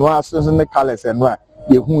ehye no no aso ne colors no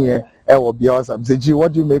yehu ye e wo bia so say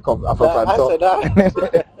what do you make of afafranto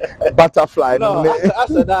butterfly no I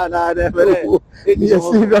said na yes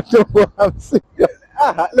I'm serious.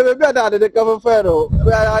 Let me be that the cover fellow.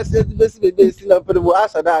 I said basically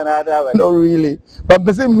no really, but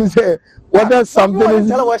the same say whether something is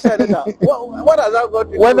what has that got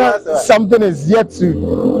to do? Whether something is yet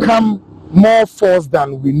to come more force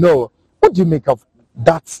than we know. What do you make of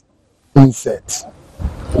that insect?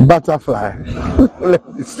 Butterfly.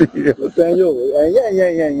 Let me see. Yeah. With you.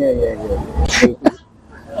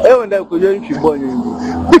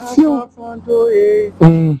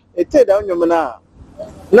 It down your mana.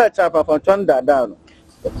 Let's have a fun down.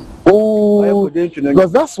 Oh,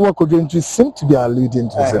 because that's what Gov't seem to be alluding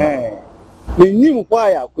to. We knew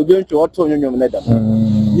why I could go to auto your madam.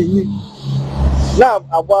 Now,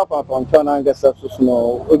 about from John Angus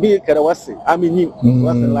Snow, will be Karawasi. I mean,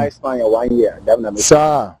 was a lifespan of 1 year.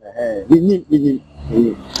 Sir,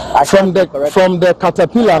 from the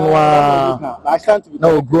caterpillar, I can't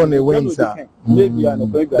no grown away, sir. Maybe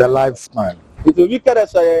the lifespan. It will be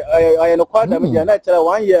Karas. I am quite a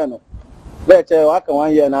 1 year. Let's walk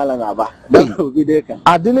 1 year in Alabama. That will be there.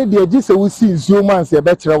 I didn't just say we see humans a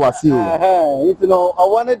better was you. You know, I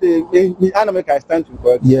wanted the animal I stand to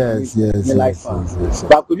work. Yes.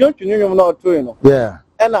 But could you know to yeah.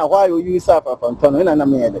 And now why you suffer from tunnel and I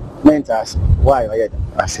made mentors? Why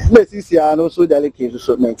I said let's see, I know so delicate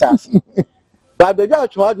so mentors. But the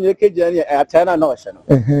judge was making a China notion.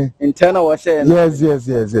 Internal was saying, yes.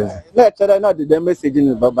 Let's not the message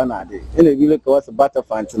in Babanadi. In a village was a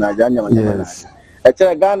butterfly in Nigeria. Yes. A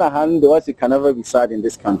Ghana hand was it can never be sad in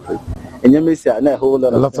this country. And you may say a whole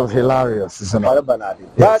lot of hilarious, isn't it?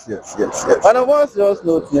 Yes. And I was just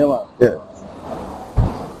not never. Yeah.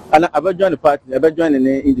 And I better join the party, I better join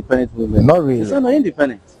the independent movement. Not really. It's not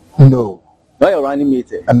independent. No. Why you're running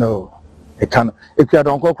meeting? No. I can't. If you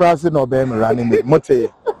don't go across it, no bear me running me.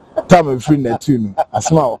 Mote. Time and free net tune. I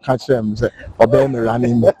smell catch them say or bear me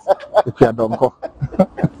running me. If you don't go.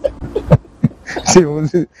 See,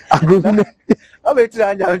 I go. I'll be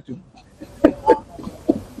trying to.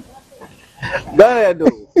 Ghana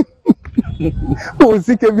do. Oh,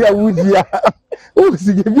 see, can be a woody. Oh,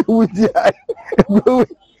 see, can be a woody.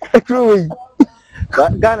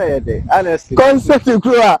 Ghana day, honestly. Concept of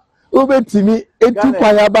Kura. Ube Timmy, it took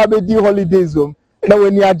my baby holidays home. Now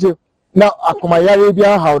when you are now, Akumaya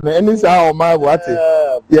Arabian house, and this is how my what?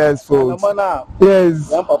 Yes, folks. Yes,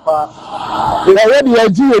 Papa. Already I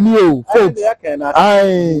do a new folks. I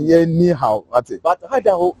anyhow, what it? But I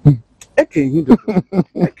don't. Okay, you do.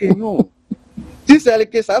 Okay, no. This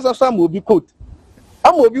case as some will be caught.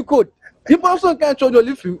 I will be caught. People also can't show you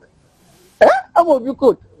live you. I will be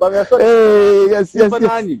caught. But yes. But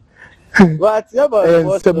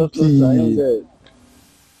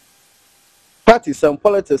parties and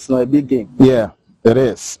politics are a big game. Yeah, it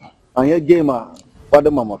is. And your gamer, what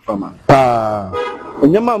the mama from?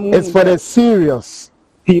 It's for the serious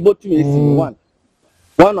people to me. One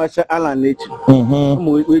was Alan nature.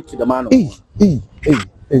 Wait to the man.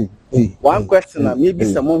 One question, maybe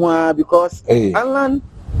someone because Alan,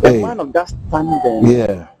 the man of that standing.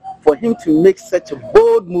 Yeah. For him to make such a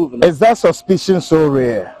bold move. Is that suspicion so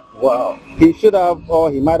rare? Wow. He should have,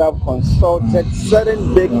 or he might have consulted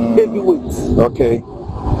certain big heavyweights. Okay.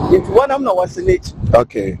 If one of them was in it.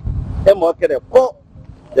 Okay.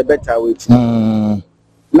 The better weight.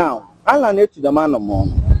 Now, Alan to the man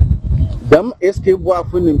among them escape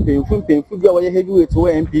waffle and painful go away heavyweight to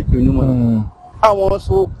MP. I want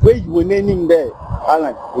so where you were naming there.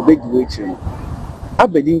 Alan, the big weight. I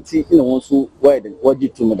bet you also what you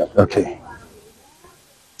to me. Okay.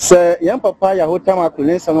 Sir, young papa, ya hotel my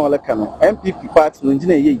police and all the camera. MPP parts,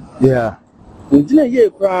 Nunjina. Yeah. Nunjina ye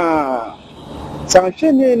cry.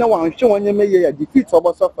 Sanction, no one showing you may a defeat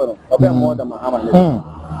of suffering, or more than Muhammad.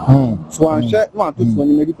 So I'm sure one to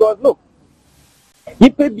 20 because look, you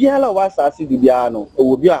pay Biala was as the piano, or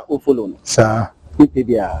will be a follow. Sir,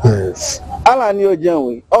 yes. Alan, your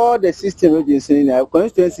John, all the system agency in our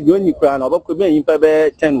constituency, the only crown of could be in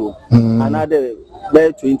Pebe 10, another.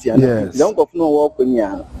 20 and don't go no work with me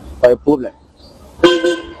by a problem.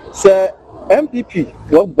 Sir, MPP,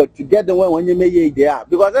 but together when you may there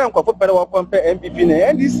because I am for better work compare MPP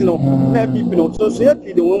and this no MPP no so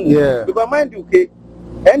the woman because mind you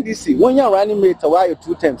NDC when you're running mate why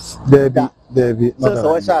 2 times Debbie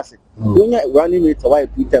so I shall say when you're running mate why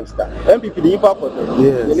 2 times that MPP the impact for the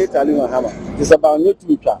later hammer it's about new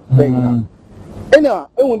to Anyway,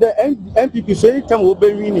 the MPP so anytime we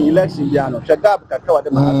be winning election, Shagab Kakawa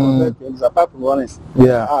the man is apart from honest.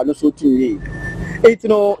 Yeah, no so too. It's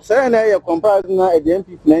no, sir, and I comparison at the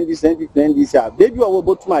MPP 90, baby, I will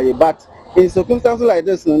go to my but in circumstances like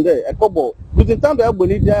this, and there, a couple, within time, I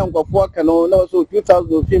believe I am going to work and also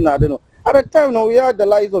 2015, I don't know. At the time, we had the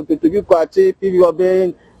lives of the Tubuquache, PV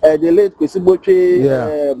Obeying, the late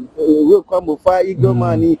Kusiboche, Will Crumble Fire, Eagle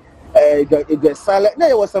Money. Silent.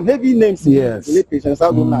 There was some heavy names. Yes. The patients. I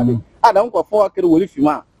don't go for a will if you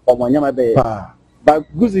are or one yama bay. But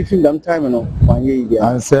good if you them time, 1 year.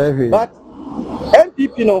 I'm sorry. But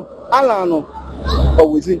MPP, Alan,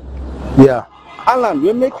 always in. Yeah. Alan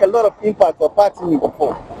will make a lot of impact for party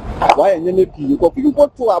before. Why an MP? You go people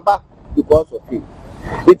to our back because of him.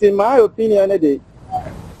 It's in my opinion, an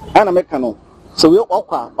American. So we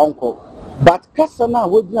walk uncle. But Cassana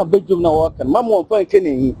would be a bedroom now work and Mamma point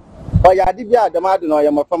Kenny. Or ya did the madden or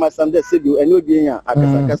your farmer some day said you and you being a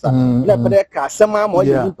Cassa. Never there, Cassama, more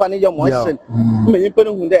you punish your motion. Many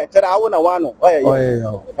people who there, I want one.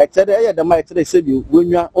 I said, the might they said you when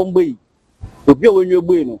you are on way. To be when you're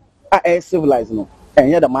bueno, I civilized no, and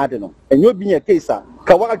yet the madden. And you'll be a case,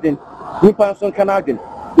 Kawadin, you person Canadian,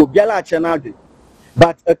 to Gala Chanadi.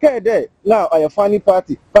 But okay, there now I a funny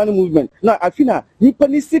party, funny movement. Now I feel now you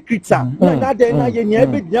penny secrets. That day now you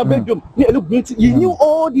bedroom. You knew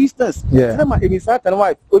all these things. Yeah. My and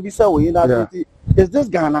wife will be so in that. Is this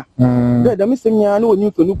Ghana? The missing me. I know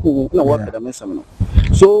you can look no work at the missing.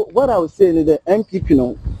 So what I was saying is the MPP,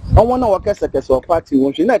 I want to work as a party.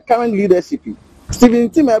 Not current leadership. Stephen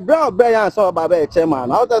Tim, Brian saw about chairman.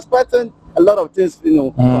 I was expecting a lot of things,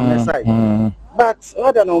 from the side. But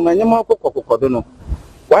I don't know, my name is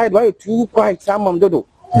why too quiet? Some of them do.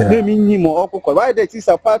 They mean more. Why they teach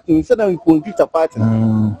a party instead of computer party?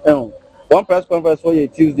 One press conference for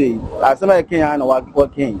Tuesday. As somebody came and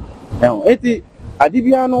working. Eti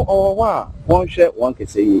Adibiano or one share one can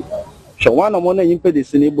say. So one of money impede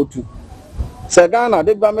is able to. Sagana,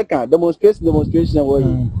 they Bamaka demonstration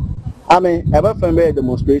way. I mean, ever from a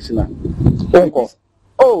demonstration.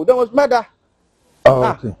 Oh, that was matter. Oh,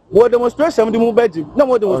 okay. What demonstration? The move no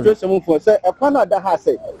more demonstration for say a panel that has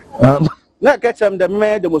say. Not catch them the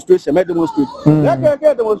mayor demonstration, make demonstration. Not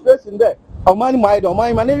get demonstration there. Or money, my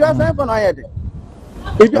money, you have for I had.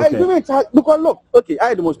 If I do it, because look, okay,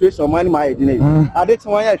 I demonstration money, my I did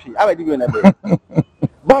some actually, I would give you another.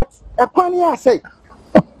 But a panel I say.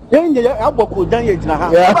 I'm trying to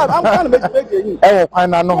make it. I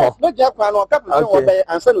know.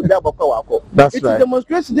 That's right.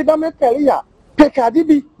 Demonstration, they make career. Pick a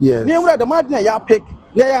DB. Yes. Near the madness, ya pick,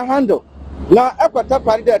 near handle. Now, after that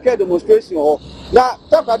party, I demonstration or now,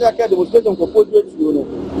 after that demonstration for 4 years, you know.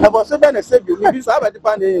 I was so then I said, you need to have a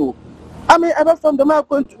dependent. I mean, ever from the mark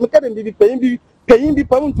to make it paying the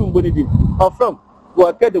pound to Bonnie or from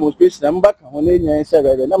what demonstration. I'm back on and said,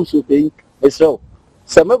 and I'm so paying so.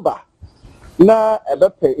 Sameba na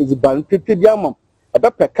ebepe is ban pepe biamom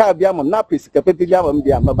ebepe car biamom na pesi ka pepe biamom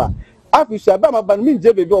dia maba afisa ba maba mi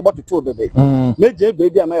je baby obo to bebe me je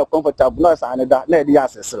baby am I comfortable na sa da na e dey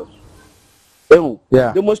asesere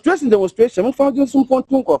demonstration mo found some phone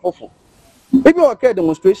tun ko fofo if you okay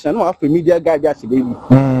demonstration no after media guy dia se baby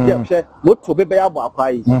yeah she mo to bebe ya bo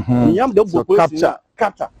akwai nyam de bo capture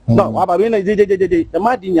no aba we na the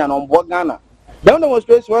madinya no mbo Ghana the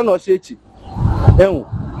demonstration no say chi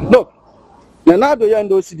look, now do you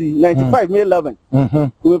and those 95 May 11?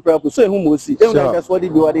 We probably say who will see. That's what they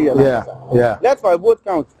do. Yeah. Let's my vote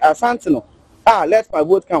count. Santino. Let's my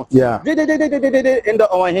vote count. Yeah. In the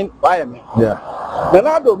on him. Yeah.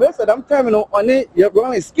 Now do best I'm terminal on it. You're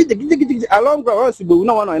going to skid along the road.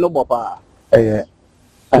 No one I know, Papa. Yeah.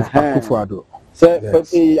 So,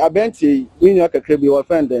 I bent you know, could be your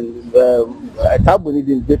friend and Tabu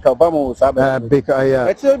didn't take a bamo, Baker, yeah.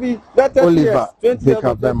 Actually, that's Oliver, 20 years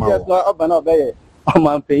not obey a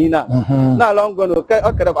man paying now. Not long going to cut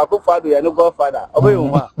up a good father and no godfather. Obey,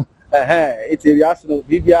 it's a Yasno,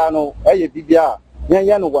 Viviano, Bibia,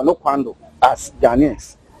 Yano, no quando, as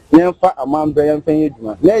Ghanaians. Young fat a man, Brian Payne,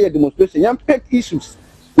 near demonstration, young pet issues.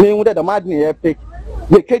 Name that the maddening epic.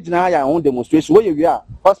 The cage now your own demonstration. Where you are,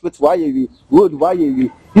 hospital, why you road, why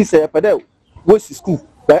you he say pedal, what's the school?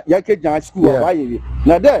 Your cage now school, why you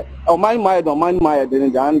now there, oh my, then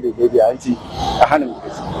the baby, I see.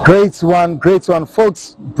 Great one,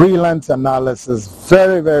 folks. Brilliant analysis,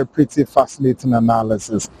 very pretty, fascinating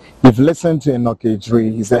analysis. You've listened to Enoch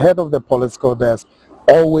Ejiri. He's the head of the political desk.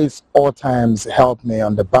 Always, all times, help me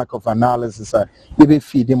on the back of analysis. You be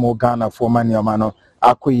feeding more Ghana for money, mano.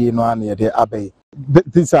 Akoye no ane de abe.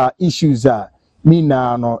 These are issues that me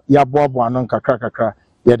na no yaboabo anon kakra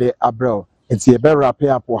ye de abrel. Enti ye be wrap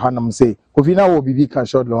up hanam say Kofi na wo bibi can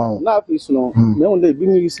short long. Na please no. Me on dey be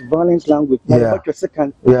use violent language. But your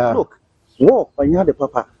second. Look. War anya the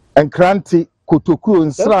papa. Enkranti kotoku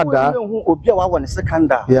nsrada. Obi a wa won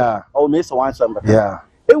second. Yeah. O me so one somebody. Yeah.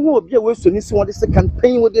 Ehu obi a we so ni si won the second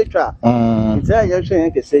pain wo dey twa. Enti ya hwe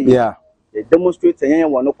yan ke say. Yeah. The demonstrator yan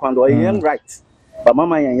won no kwando yan right. But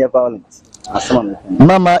Mama yenye violent.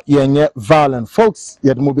 Mama yenye violent. Folks,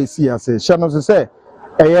 yet mobesi say channel say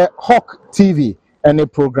Hawk TV any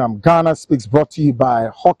program Ghana Speaks brought to you by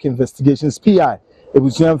Hawk Investigations PI. It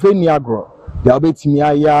was Niagara. The obetimi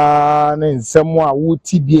aya na nsemo a wo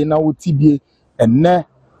tibie and ne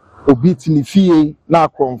obiti ni fie na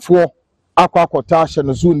akromfo akwakota hye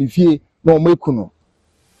no zo ni fie na omekuno.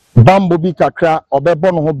 Bambo bi kakra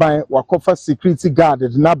obebo no ho ban wakofa security guard de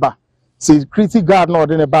naba. Security guard no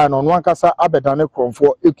de ne ba no no ankasa abedane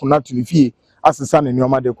kromfo ekuna to ni fie asesa ne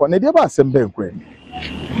nyoma de ko ne de ba asem ben kure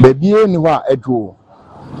bebie ni ho a edu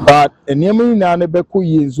but enema ni na ne beko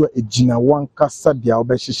yezu ejina wankasa dia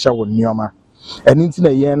obehihya wo nyoma eni nti na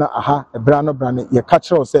ye na aha ebra no bra ne ye ka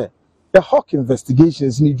kire say the Hawk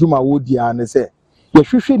Investigations ni djuma wo dia ne say ye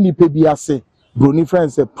hwehwe nipa bi ase broni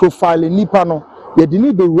friends say profile nipa no ye de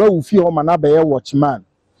ni be wura wo fie ho ma na be ye watchman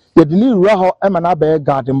ye de ni wura ho e ma na be ye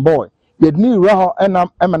garden boy ye de ni wura ho e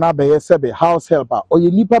ma na be ye sebe house helper o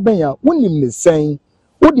ye nipa ben ya wonim ne sen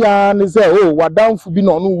wo dia ne say oh wadamfo bi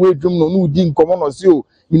no no we dwum no no di nkomo no se o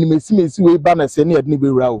minimesi we ba na se ne ye de ni be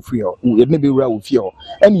wura wo fie ho ye de ni be wura wo fie ho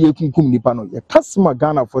ene ye kunkum nipa no ye customer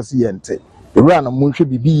Ghana for se ye nte wura na monhwe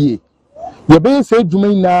bibi ye ye be se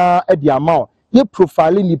dwuma na e di ama ye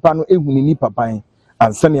profile nipa no ehuni nipa ban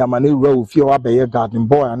and send your money row if you are a garden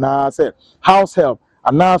boy and I say house help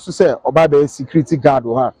and now to say about the security guard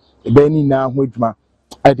or her a benny now with my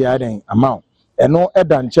idea amount and no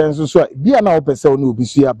edan chances so be an open so no be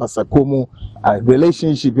see a basakomo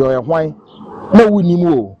relationship or a wine no winning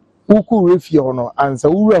more who could refuse no answer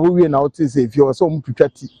who we now to say if you are so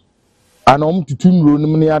pretty and to tune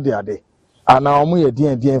room near the other and now we are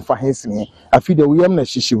dear for his name I feel that we am not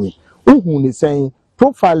shishiwi who is saying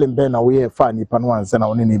profiling ben away funny panwans and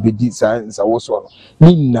on any big science I was one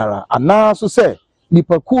nara and now so say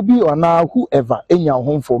nipa kubi or now whoever in your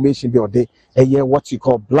home formation be or day a year what you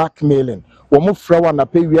call blackmailing womo frawa na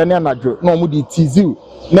pay we na anadwo no mo di tiziu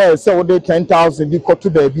na say we dey 10,000 di koto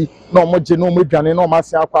baby no mo je no mo dwane no ma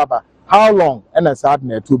se akwaba how long and as hard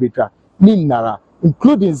na to betwa ni nara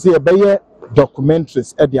including say be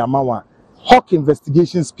documentaries e di amawa Hawk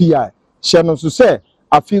Investigations PI Shannon so say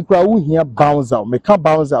afi kra wo hia bouncer me ka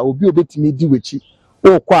bouncer obi obetimi di wechi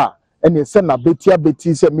o kwa ene se na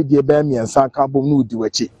beti se media ba miensa ka bom no di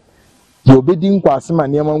wechi ye obedi nkwase ma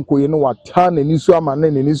niam nkoye no wata na nisu ama na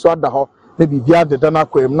nisu ada ho na bibia de na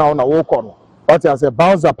kwem na wo kɔ no what I say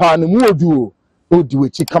bouncer pa ne mu odu o di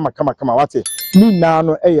wechi kama what ni na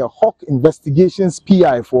no eye Hawk Investigations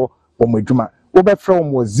PI for omedwuma wo be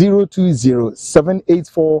from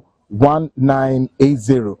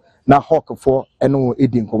 02078411980 na Hawk for eno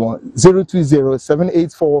edin komo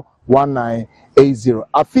 02078411980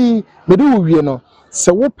 afi medu wie no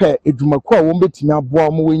se wo pe edwumako a wo betimi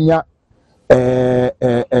aboa mo wenya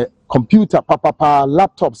computer papa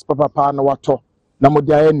laptops papa na wato na mo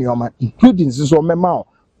dia enioma including so mema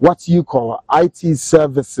what you call IT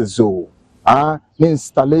services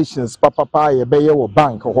installations papa ye beye wo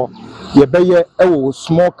bank ho ye beye e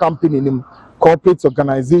small company nim corporate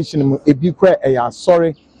organization nim ebi kra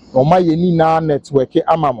sorry no ma ye ni na network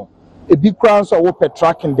amamo ebi kra so wo pe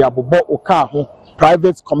tracking de abobo o car ho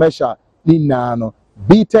private commercial ni na no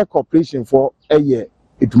BTech corporation for eye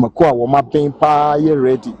edumako a wo ma ben pa ye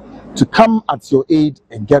ready to come at your aid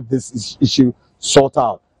and get this issue sorted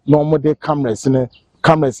out no more de cameras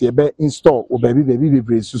ye be install o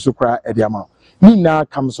baby susu kra ediama ni na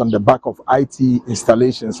comes on the back of IT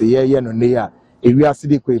installations ye no near area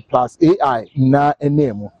city plus AI na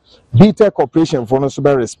enemo BTech corporation for no so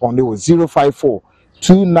be respond with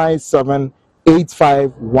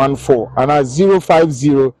 054-297-8514 and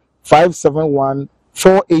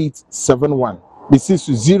 050-571-4871 this is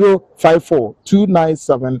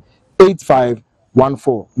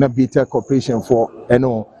 054-297-8514 na BTech corporation for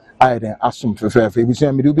eno I then assume for say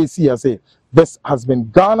this has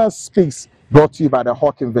been Ghana Speaks brought to you by the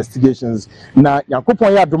Hawk Investigations. Now,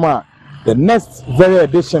 Yakupon Yaduma, the next very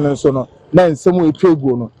edition and so on, then some way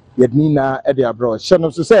no yet Nina Eddie abroad.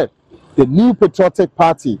 Shannon said the new patriotic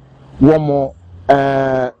party, one more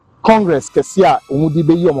Congress, Kessia,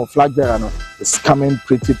 Umudibe Yomo flag bearer is coming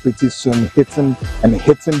pretty soon, hitting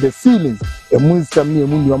the ceilings. A moon stammy, a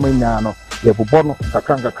moon yomanano, the Bobono,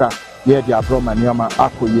 Kakanga, yeah, the Abroma Niama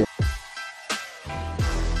Ako ye.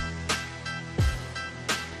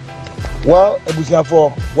 Well, ebusia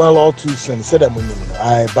for well all too soon said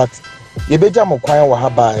but ye beja mo kwan wa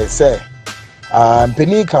haba say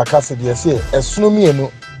mpeni ka kase de say esunu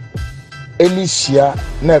mienu eni hia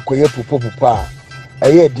na ekoye pupo a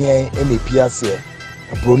eye den ene piase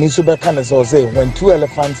broni so be kan say when two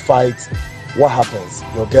elephants fight what happens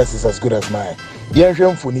your guess is as good as mine ye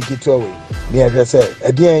hwe mfoni kitu awe ne hwe say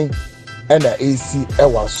eden ena AC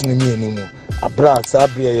ewa asunu mienu mu abra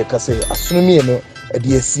sabre ye kase asunu mienu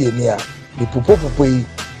edi esi eni a the pupo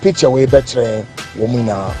picture way better woman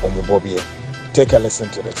na omobobie. Take a listen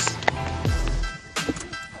to this.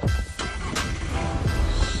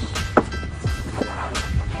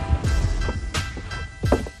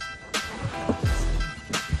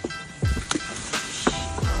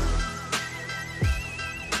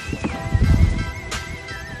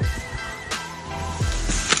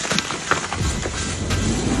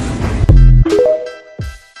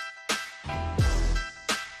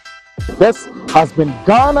 This has been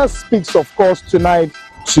Ghana Speaks, of course, tonight,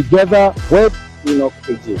 together with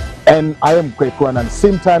KJ. And I am Kyeremanten, and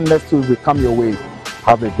same time next week will come your way.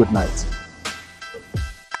 Have a good night.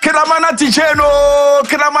 Kyeremanten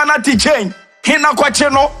hina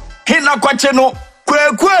kwacheno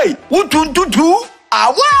kwe utuntutu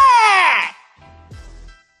awa